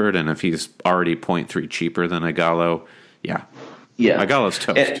Watford, and if he's already 0.3 cheaper than Ighalo, yeah, Ighalo's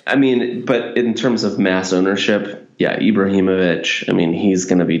toast. But in terms of mass ownership, Ibrahimovic. I mean, he's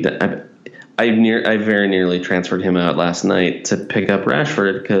going to be. I very nearly transferred him out last night to pick up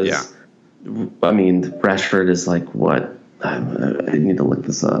Rashford because, Rashford is like what? I need to look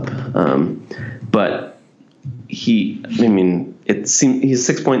this up. But he's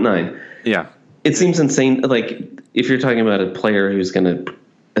 6.9. Yeah. It seems insane. Like, if you're talking about a player who's going to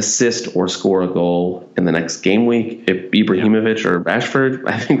assist or score a goal in the next game week, if Ibrahimovic or Rashford,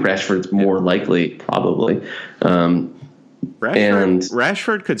 I think Rashford's more likely, probably.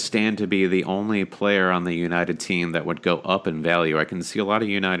 Rashford could stand to be the only player on the United team that would go up in value. I can see a lot of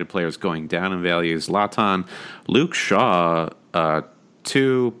United players going down in value. Zlatan, Luke Shaw,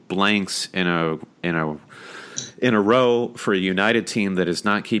 2 blanks in a row for a United team that is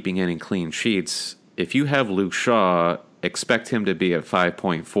not keeping any clean sheets. If you have Luke Shaw, expect him to be at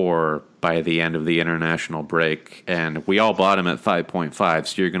 5.4 by the end of the international break, and we all bought him at 5.5,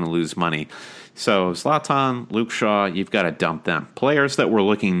 so you're going to lose money. So Zlatan, Luke Shaw, you've got to dump them. Players that were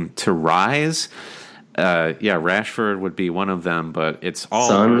looking to rise, Rashford would be one of them, but it's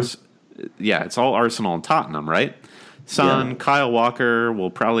all it's all Arsenal and Tottenham, right? Kyle Walker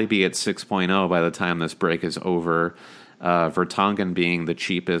will probably be at 6.0 by the time this break is over. Vertonghen being the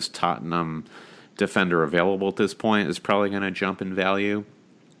cheapest Tottenham defender available at this point is probably going to jump in value.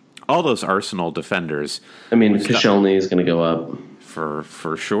 All those Arsenal defenders. I mean, Koscielny is going to go up.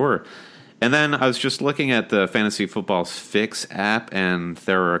 For sure. And then I was just looking at the Fantasy Football's Fix app, and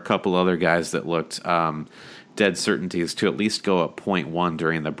there were a couple other guys that looked dead certainties to at least go up 0.1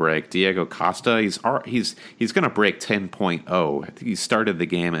 during the break. Diego Costa, he's going to break 10.0. I think he started the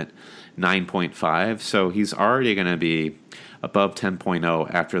game at 9.5, so he's already going to be above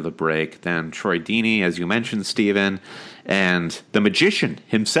 10.0 after the break. Then Troy Deeney, as you mentioned, Stephen, and the magician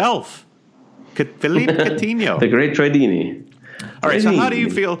himself, Philippe Coutinho. The great Troy Deeney. All right, so how do you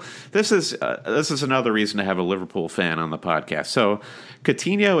feel? This is another reason to have a Liverpool fan on the podcast. So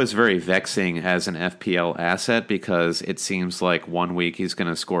Coutinho is very vexing as an FPL asset because it seems like one week he's going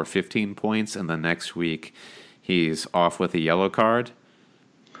to score 15 points and the next week he's off with a yellow card.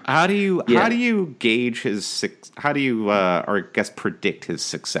 How do you gauge his? How do you predict his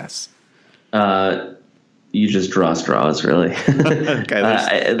success? You just draw straws, really. Okay,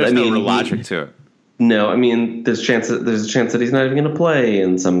 there's no real logic to it. No, I mean, there's a chance that he's not even going to play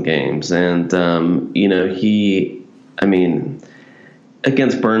in some games, and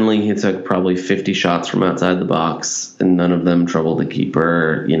against Burnley, he took probably 50 shots from outside the box, and none of them troubled the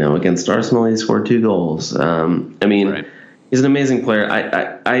keeper. Against Arsenal, he scored 2 goals. Right. He's an amazing player.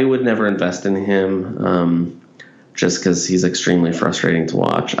 I would never invest in him just because he's extremely frustrating to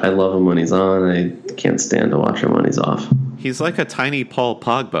watch. I love him when he's on. I can't stand to watch him when he's off. He's like a tiny Paul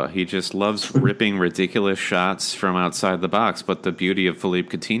Pogba. He just loves ripping ridiculous shots from outside the box. But the beauty of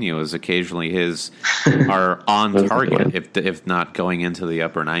Philippe Coutinho is occasionally his are on target, if not going into the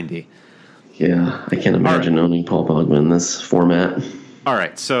upper 90. Yeah, I can't imagine owning Paul Pogba in this format. All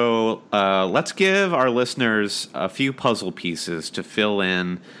right, so let's give our listeners a few puzzle pieces to fill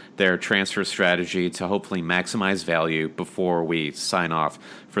in their transfer strategy to hopefully maximize value before we sign off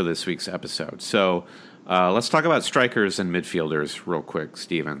for this week's episode. So let's talk about strikers and midfielders real quick,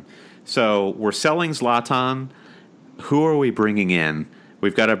 Stephen. So we're selling Zlatan. Who are we bringing in?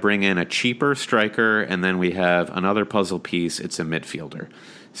 We've got to bring in a cheaper striker, and then we have another puzzle piece. It's a midfielder.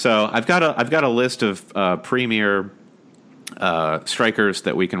 So I've got a list of premier strikers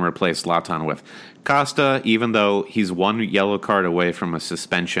that we can replace Zlatan with. Costa, even though he's 1 yellow card away from a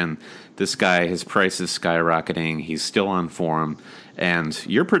suspension, this guy, his price is skyrocketing. He's still on form, and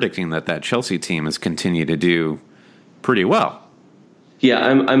you're predicting that Chelsea team has continued to do pretty well. Yeah,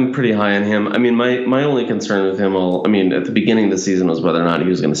 I'm pretty high on him. I mean, my only concern with him, at the beginning of the season was whether or not he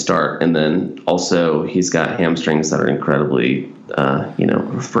was going to start, and then also he's got hamstrings that are incredibly,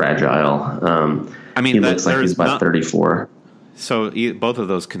 fragile. He looks like he's about 34. So both of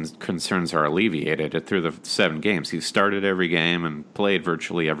those concerns are alleviated through the 7 games. He started every game and played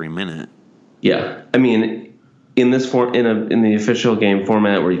virtually every minute. Yeah, I mean, in this in the official game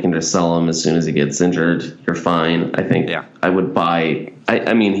format where you can just sell him as soon as he gets injured, you're fine. I think I would buy.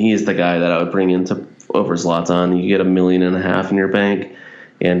 I mean, he is the guy that I would bring into over Zlatan. You get $1.5 million in your bank,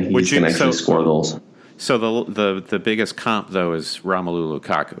 and he's going to actually score goals. So the biggest comp though is Romelu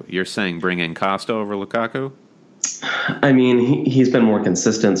Lukaku. You're saying bring in Costa over Lukaku? I mean, he's been more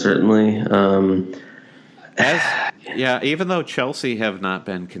consistent, certainly. Even though Chelsea have not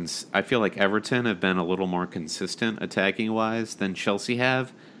been, I feel like Everton have been a little more consistent attacking-wise than Chelsea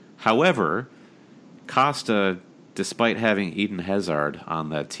have. However, Costa, despite having Eden Hazard on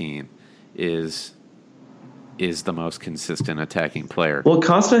that team, is the most consistent attacking player. Well,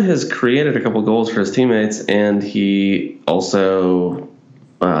 Costa has created a couple goals for his teammates, and he also,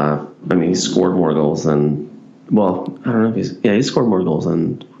 he scored more goals than. Well, I don't know if he scored more goals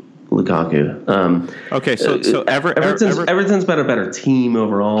than Lukaku. So Everton's been a better team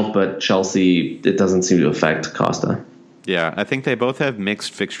overall, but Chelsea, it doesn't seem to affect Costa. Yeah, I think they both have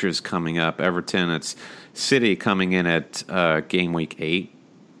mixed fixtures coming up. Everton, it's City coming in at game week 8,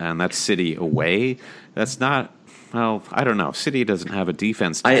 and that's City away. That's not. Well, I don't know. City doesn't have a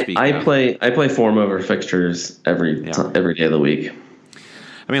defense to speak of. I play form over fixtures every day of the week.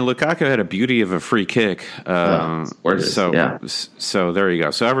 I mean, Lukaku had a beauty of a free kick. So there you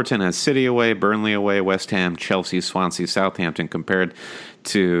go. So Everton has City away, Burnley away, West Ham, Chelsea, Swansea, Southampton, compared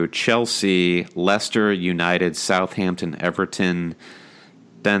to Chelsea, Leicester, United, Southampton, Everton,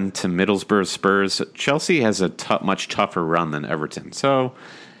 then to Middlesbrough, Spurs. Chelsea has a much tougher run than Everton. So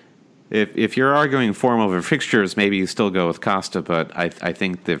if you're arguing form over fixtures, maybe you still go with Costa, but I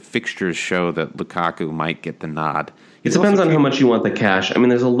think the fixtures show that Lukaku might get the nod. It depends on how much you want the cash. I mean,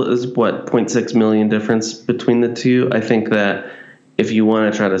 there's 0.6 million difference between the two. I think that if you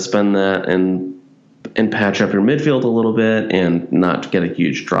want to try to spend that and patch up your midfield a little bit and not get a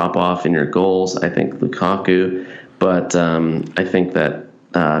huge drop off in your goals, I think Lukaku. But I think that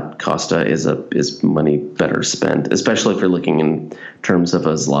Costa is money better spent, especially if you're looking in terms of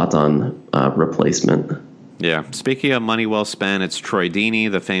a Zlatan replacement. Yeah. Speaking of money well spent, it's Troy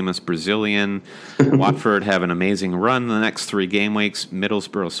Deeney, the famous Brazilian. Watford have an amazing run in the next 3 game weeks.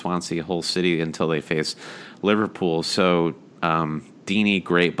 Middlesbrough, Swansea, Hull City until they face Liverpool. So Deeney,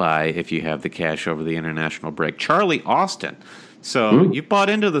 great buy if you have the cash over the international break. Charlie Austin. So you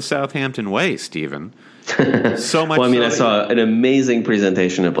bought into the Southampton way, Stephen. So much. Well, I saw an amazing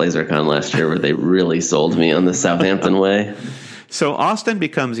presentation at BlazerCon last year where they really sold me on the Southampton way. So Austin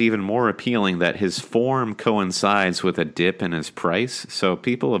becomes even more appealing that his form coincides with a dip in his price. So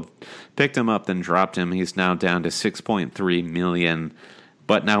people have picked him up, then dropped him. He's now down to $6.3 million,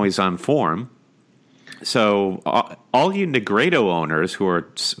 but now he's on form. So all you Negredo owners who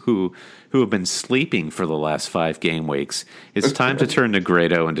have been sleeping for the last 5 game weeks, it's time to turn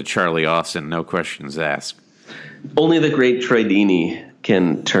Negredo into Charlie Austin. No questions asked. Only the great Troy Deeney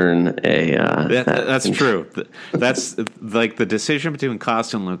can turn a... that's true. That's like the decision between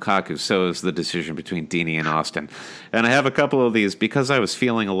Costa and Lukaku, so is the decision between Deeney and Austin. And I have a couple of these, because I was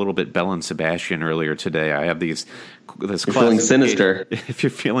feeling a little bit Bell and Sebastian earlier today, I have this You're feeling sinister. If you're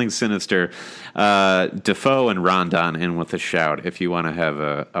feeling sinister, Defoe and Rondon in with a shout if you want to have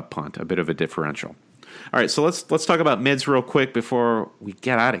a punt, a bit of a differential. All right, so let's talk about mids real quick before we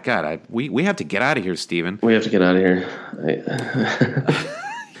get out of. God, we have to get out of here, Steven. We have to get out of here. All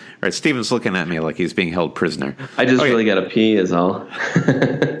right, Steven's looking at me like he's being held prisoner. I just really got to pee, is all.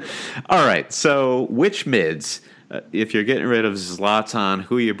 All right, so which mids? If you're getting rid of Zlatan,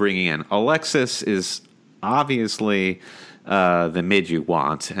 who are you bringing in? Alexis is obviously the mid you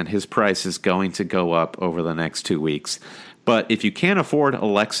want, and his price is going to go up over the next 2 weeks. But if you can't afford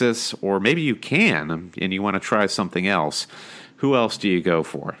Alexis, or maybe you can, and you want to try something else, who else do you go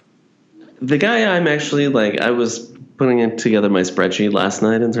for? The guy I'm actually, I was putting together my spreadsheet last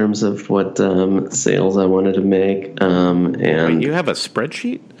night in terms of what sales I wanted to make. And wait, you have a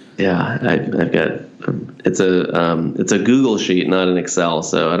spreadsheet? Yeah, I've got it's a Google sheet, not an Excel.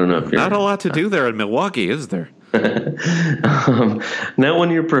 So I don't know if you're not a lot to do there in Milwaukee, is there? Not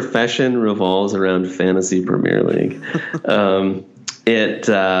when your profession revolves around fantasy Premier League. The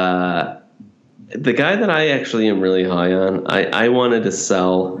guy that I actually am really high on, I wanted to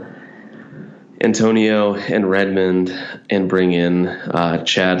sell Antonio and Redmond and bring in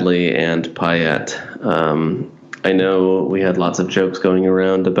Chadley and Payet. I know we had lots of jokes going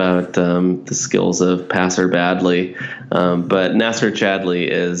around about the skills of Passer Badley, but Nasser Chadli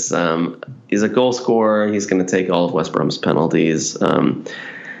is he's a goal scorer. He's going to take all of West Brom's penalties. I'm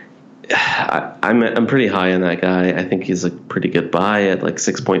pretty high on that guy. I think he's a pretty good buy at like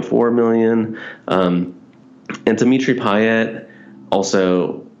 6.4 million. And Dimitri Payet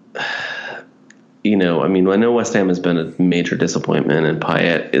also, I know West Ham has been a major disappointment, and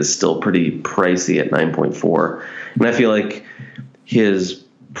Payet is still pretty pricey at 9.4. And I feel like his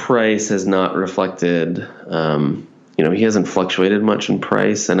price has not reflected, he hasn't fluctuated much in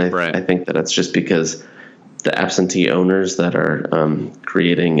price. And I think that it's just because the absentee owners that are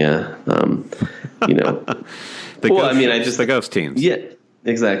creating the ghost teams. Yeah,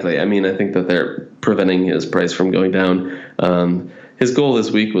 exactly. I think that they're preventing his price from going down. His goal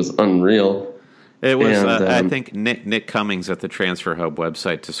this week was unreal. It was, I think Nick Cummings at the Transfer Hub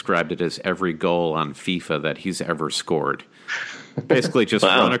website described it as every goal on FIFA that he's ever scored. Basically just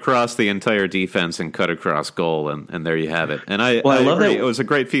run across the entire defense and cut across goal, and there you have it. And I love agree. It was a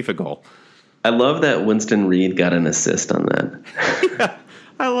great FIFA goal. I love that Winston Reid got an assist on that. Yeah,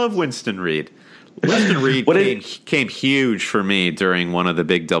 I love Winston Reid. Winston Reid came huge for me during one of the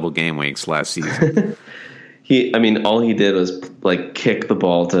big double game weeks last season. All he did was like kick the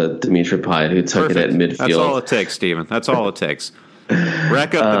ball to Dimitri Payet, who took it at midfield. That's all it takes, Steven. That's all it takes.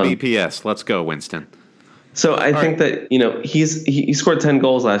 Rack up the BPS. Let's go, Winston. So I think that he scored 10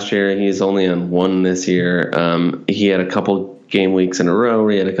 goals last year. He's only on 1 this year. He had a couple game weeks in a row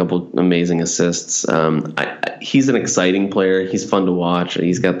where he had a couple amazing assists. He's an exciting player. He's fun to watch.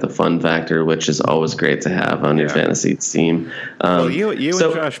 He's got the fun factor, which is always great to have on your fantasy team. You and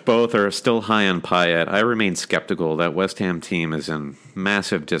Josh both are still high on Payet. I remain skeptical. That West Ham team is in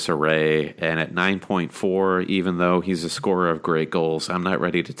massive disarray, and at 9.4, even though he's a scorer of great goals, I'm not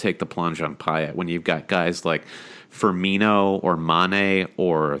ready to take the plunge on Payet when you've got guys like Firmino or Mane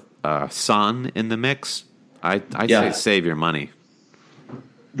or Son in the mix. I'd say save your money.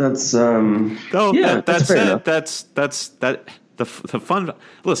 That's that's fair it. Enough. That's the fun.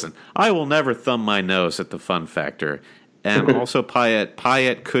 Listen, I will never thumb my nose at the fun factor, and also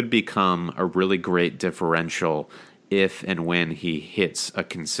Payet could become a really great differential if and when he hits a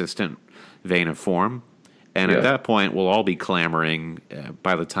consistent vein of form, and at that point we'll all be clamoring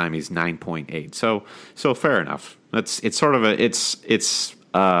by the time he's 9.8. So fair enough. It's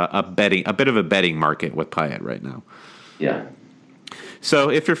a bit of a betting market with Payet right now. Yeah.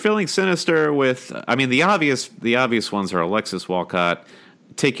 So if you're feeling sinister with, the obvious ones are Alexis Walcott.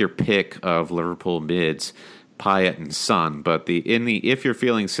 Take your pick of Liverpool mids, Payet and Son. But if you're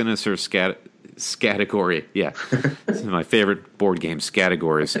feeling sinister category, this is my favorite board game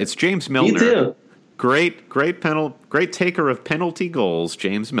categories. It's James Milner. Me too. Great taker of penalty goals,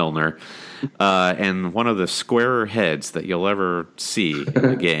 James Milner, and one of the squarer heads that you'll ever see in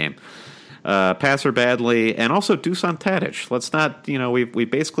the game. Passer Badley, and also Dusan Tadic. Let's not, we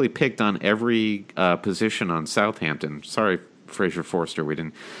basically picked on every position on Southampton. Sorry, Fraser Forster, we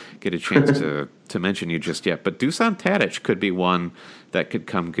didn't get a chance to mention you just yet. But Dusan Tadic could be one that could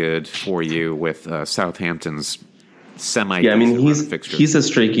come good for you with Southampton's fixture. He's as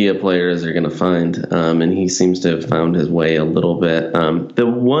streaky a player as you're going to find, and he seems to have found his way a little bit. The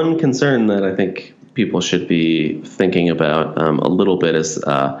one concern that I think people should be thinking about a little bit is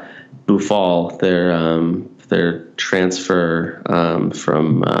Boufal, their transfer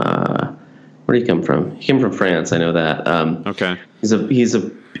from where did he come from? He came from France. I know that. Okay. He's a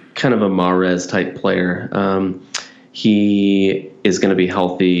kind of a Mahrez type player. He is going to be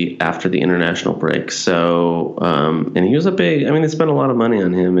healthy after the international break. So, and he was they spent a lot of money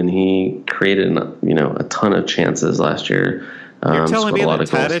on him, and he created, a ton of chances last year. You're telling me that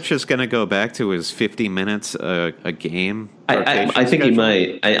Tadic is going to go back to his 50 minutes a game? I think he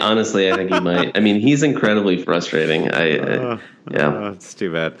might. I think he might. He's incredibly frustrating. It's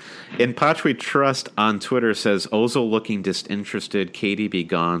too bad. In Poch We Trust on Twitter says, Ozil looking disinterested, KDB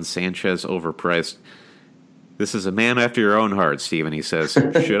gone, Sanchez overpriced. This is a man after your own heart, Stephen. He says,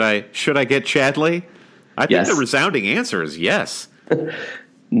 should I get Chadley? I think the resounding answer is yes.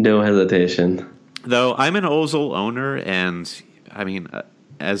 No hesitation. Though I'm an Ozil owner, and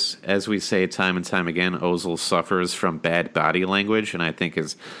as we say time and time again, Ozil suffers from bad body language, and I think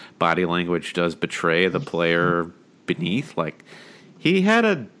his body language does betray the player beneath. Like he had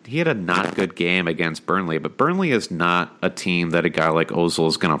a not good game against Burnley, but Burnley is not a team that a guy like Ozil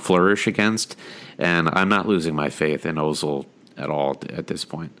is going to flourish against, and I'm not losing my faith in Ozil at all at this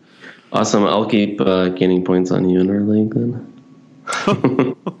point. Awesome. I'll keep gaining points on you in our league then.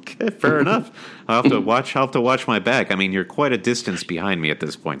 Okay, fair enough. I'll have to watch my back. I mean, you're quite a distance behind me at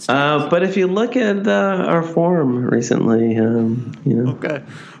this point, Steve. But if you look at our form recently, Okay.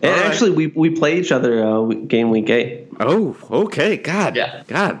 And actually, we play each other game week 8. Oh, okay. God. Yeah.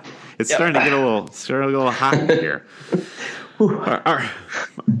 God. It's starting to get a little hot in here. All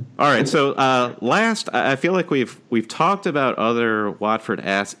right. So last, I feel like we've talked about other Watford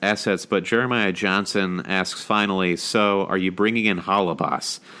assets, but Jeremiah Johnson asks finally, so are you bringing in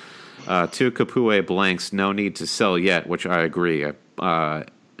Holebas? Two Capoue blanks, no need to sell yet, which I agree.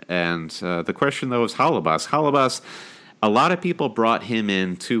 And the question, though, is Holebas. Holebas, a lot of people brought him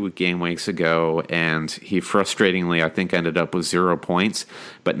in 2 game weeks ago, and he frustratingly, I think, ended up with 0 points.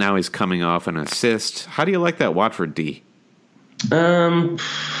 But now he's coming off an assist. How do you like that Watford D? I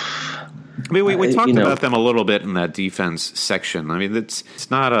mean, we talked about them a little bit in that defense section. I mean,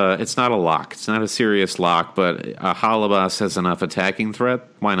 it's not a lock. It's not a serious lock, but Holebas has enough attacking threat.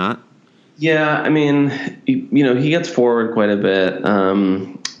 Why not? Yeah, I mean, he gets forward quite a bit.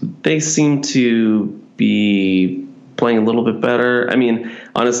 They seem to be playing a little bit better. I mean,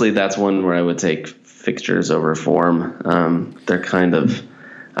 honestly, that's one where I would take fixtures over form. They're kind of,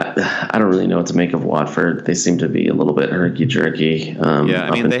 I don't really know what to make of Watford. They seem to be a little bit herky-jerky. Yeah, I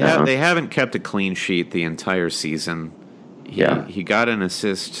mean, they haven't kept a clean sheet the entire season. He got an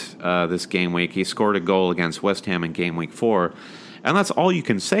assist this game week. He scored a goal against West Ham in game week 4. And that's all you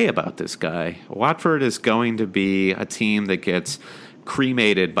can say about this guy. Watford is going to be a team that gets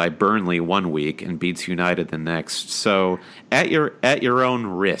cremated by Burnley one week and beats United the next. So at your own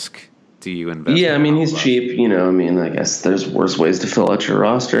risk, do you invest? Yeah, I mean, he's cheap. I guess there's worse ways to fill out your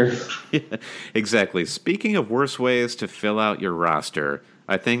roster. Yeah, exactly. Speaking of worse ways to fill out your roster,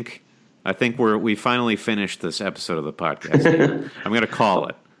 I think we finally finished this episode of the podcast. I'm going to call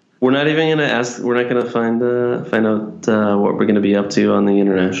it. We're not even going to ask. We're not going to find out what we're going to be up to on the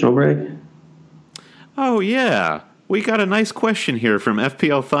international break. Oh yeah, we got a nice question here from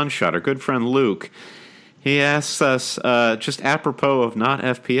FPL Thunshot, our good friend Luke. He asks us, just apropos of not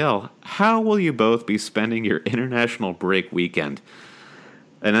FPL, how will you both be spending your international break weekend?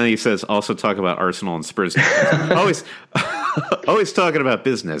 And then he says, also talk about Arsenal and Spurs. always talking about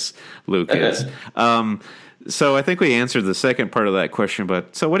business, Luke is. So I think we answered the second part of that question,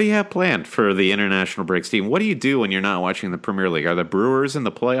 but so what do you have planned for the international break, Steve? What do you do when you're not watching the Premier League? Are the Brewers in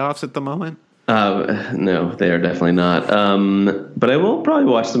the playoffs at the moment? No, they are definitely not. But I will probably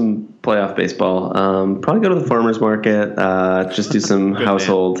watch some playoff baseball. Probably go to the farmer's market, just do some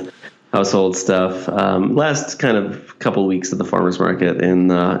household stuff. Last kind of couple weeks at the farmer's market in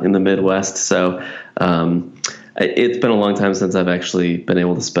the Midwest. So it's been a long time since I've actually been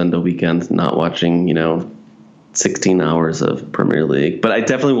able to spend a weekend not watching, 16 hours of Premier League. But I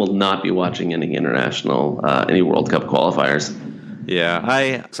definitely will not be watching any any World Cup qualifiers. Yeah,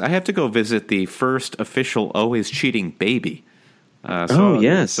 I have to go visit the first official Always Cheating baby.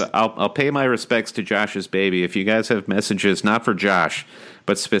 Yes. So I'll pay my respects to Josh's baby. If you guys have messages, not for Josh,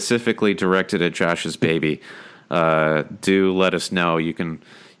 but specifically directed at Josh's baby, do let us know. You can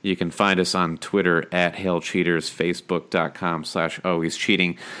find us on Twitter at HailCheaters,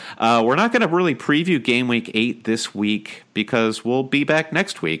 Facebook.com/alwayscheating. We're not going to really preview Game Week 8 this week because we'll be back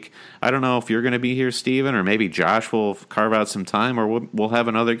next week. I don't know if you're going to be here, Steven, or maybe Josh will carve out some time, or we'll have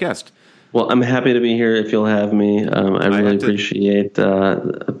another guest. Well, I'm happy to be here if you'll have me. I really appreciate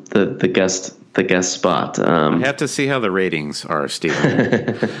the guest spot. I have to see how the ratings are,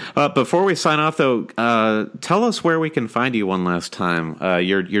 Stephen. Before we sign off, though, tell us where we can find you one last time.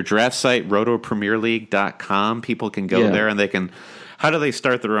 Your draft site, rotopremierleague.com. People can go there and they can. How do they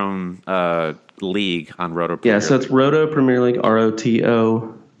start their own league on Roto Premier League? So it's Roto Premier League,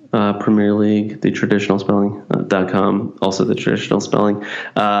 ROTO. Premier League, the traditional spelling, .com, also the traditional spelling.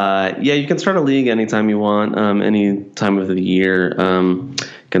 You can start a league anytime you want, any time of the year. You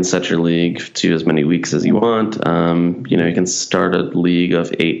can set your league to as many weeks as you want. You can start a league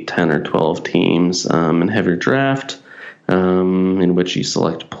of 8, 10, or 12 teams and have your draft in which you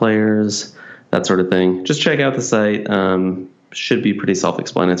select players, that sort of thing. Just check out the site. Should be pretty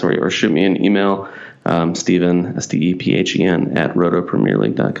self-explanatory, or shoot me an email. Stephen, STEPHEN, at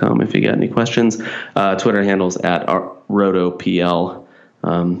rotopremierleague.com if you got any questions. Twitter handles at RotoPL.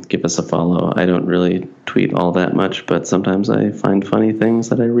 Give us a follow. I don't really tweet all that much, but sometimes I find funny things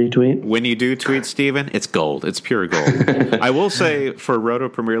that I retweet. When you do tweet, Steven, it's gold. It's pure gold. I will say for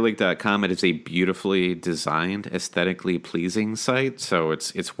rotopremierleague.com, it is a beautifully designed, aesthetically pleasing site, so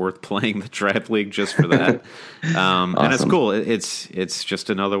it's worth playing the draft league just for that. Awesome. And it's cool. It's just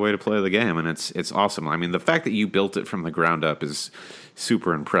another way to play the game, and it's awesome. I mean, the fact that you built it from the ground up is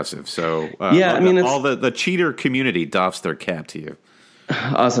super impressive. So all the cheater community doffs their cap to you.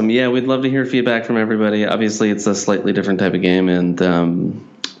 Awesome. Yeah, we'd love to hear feedback from everybody. Obviously, it's a slightly different type of game,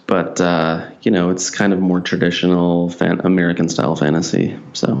 but it's kind of more traditional American style fantasy.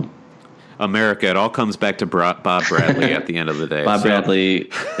 So, America, it all comes back to Bob Bradley at the end of the day. Bob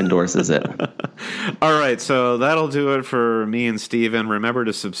Bradley endorses it. All right, so that'll do it for me and Steven. Remember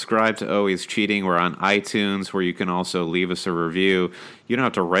to subscribe to Always Cheating. We're on iTunes, where you can also leave us a review. You don't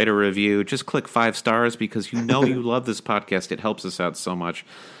have to write a review. Just click 5 stars because you love this podcast. It helps us out so much.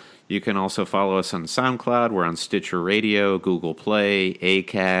 You can also follow us on SoundCloud. We're on Stitcher Radio, Google Play,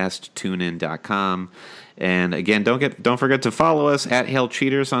 Acast, TuneIn.com. And again, don't forget to follow us at Hail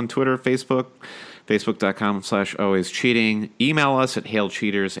Cheaters on Twitter, Facebook, facebook.com/alwayscheating. Email us at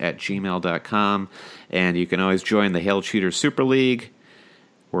hailcheaters@gmail.com. And you can always join the Hail Cheaters Super League.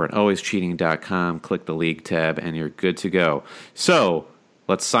 We're at alwayscheating.com. Click the League tab, and you're good to go. So,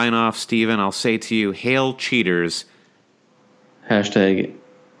 let's sign off, Steven. I'll say to you, Hail Cheaters. Hashtag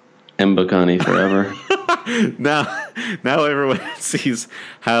Mbakani forever. Now everyone sees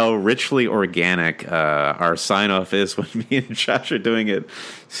how richly organic our sign-off is when me and Josh are doing it.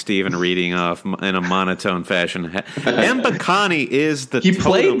 Steven reading off in a monotone fashion. Mbakani is the He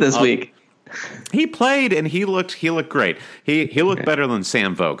played this week. He played, and he looked great. He looked better than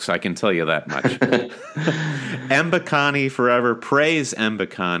Sam Vokes, I can tell you that much. Mbakani forever. Praise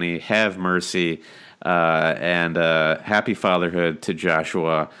Mbakani. Have mercy. And happy fatherhood to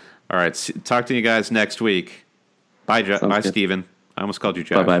Joshua. All right, talk to you guys next week. Bye, bye, Steven. I almost called you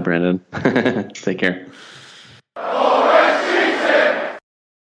Josh. Bye-bye, Brandon. Take care.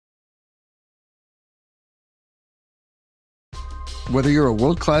 Whether you're a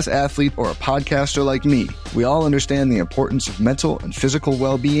world-class athlete or a podcaster like me, we all understand the importance of mental and physical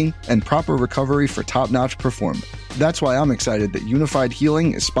well-being and proper recovery for top-notch performance. That's why I'm excited that Unified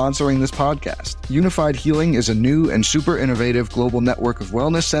Healing is sponsoring this podcast. Unified Healing is a new and super innovative global network of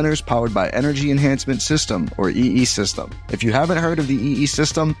wellness centers powered by Energy Enhancement System, or EE System. If you haven't heard of the EE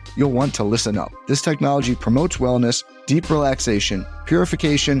System, you'll want to listen up. This technology promotes wellness, deep relaxation,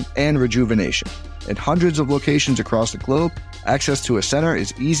 purification, and rejuvenation. In hundreds of locations across the globe, access to a center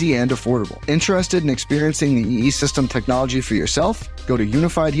is easy and affordable. Interested in experiencing the EE System technology for yourself? Go to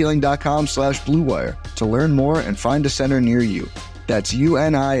unifiedhealing.com/bluewire to learn more and find a center near you. That's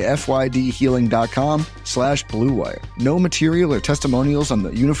unifydhealing.com/bluewire. No material or testimonials on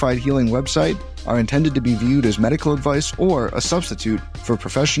the Unified Healing website are intended to be viewed as medical advice or a substitute for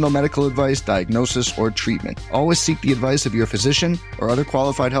professional medical advice, diagnosis, or treatment. Always seek the advice of your physician or other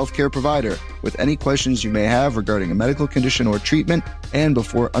qualified healthcare provider with any questions you may have regarding a medical condition or treatment and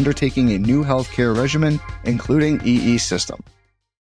before undertaking a new healthcare regimen, including EE System.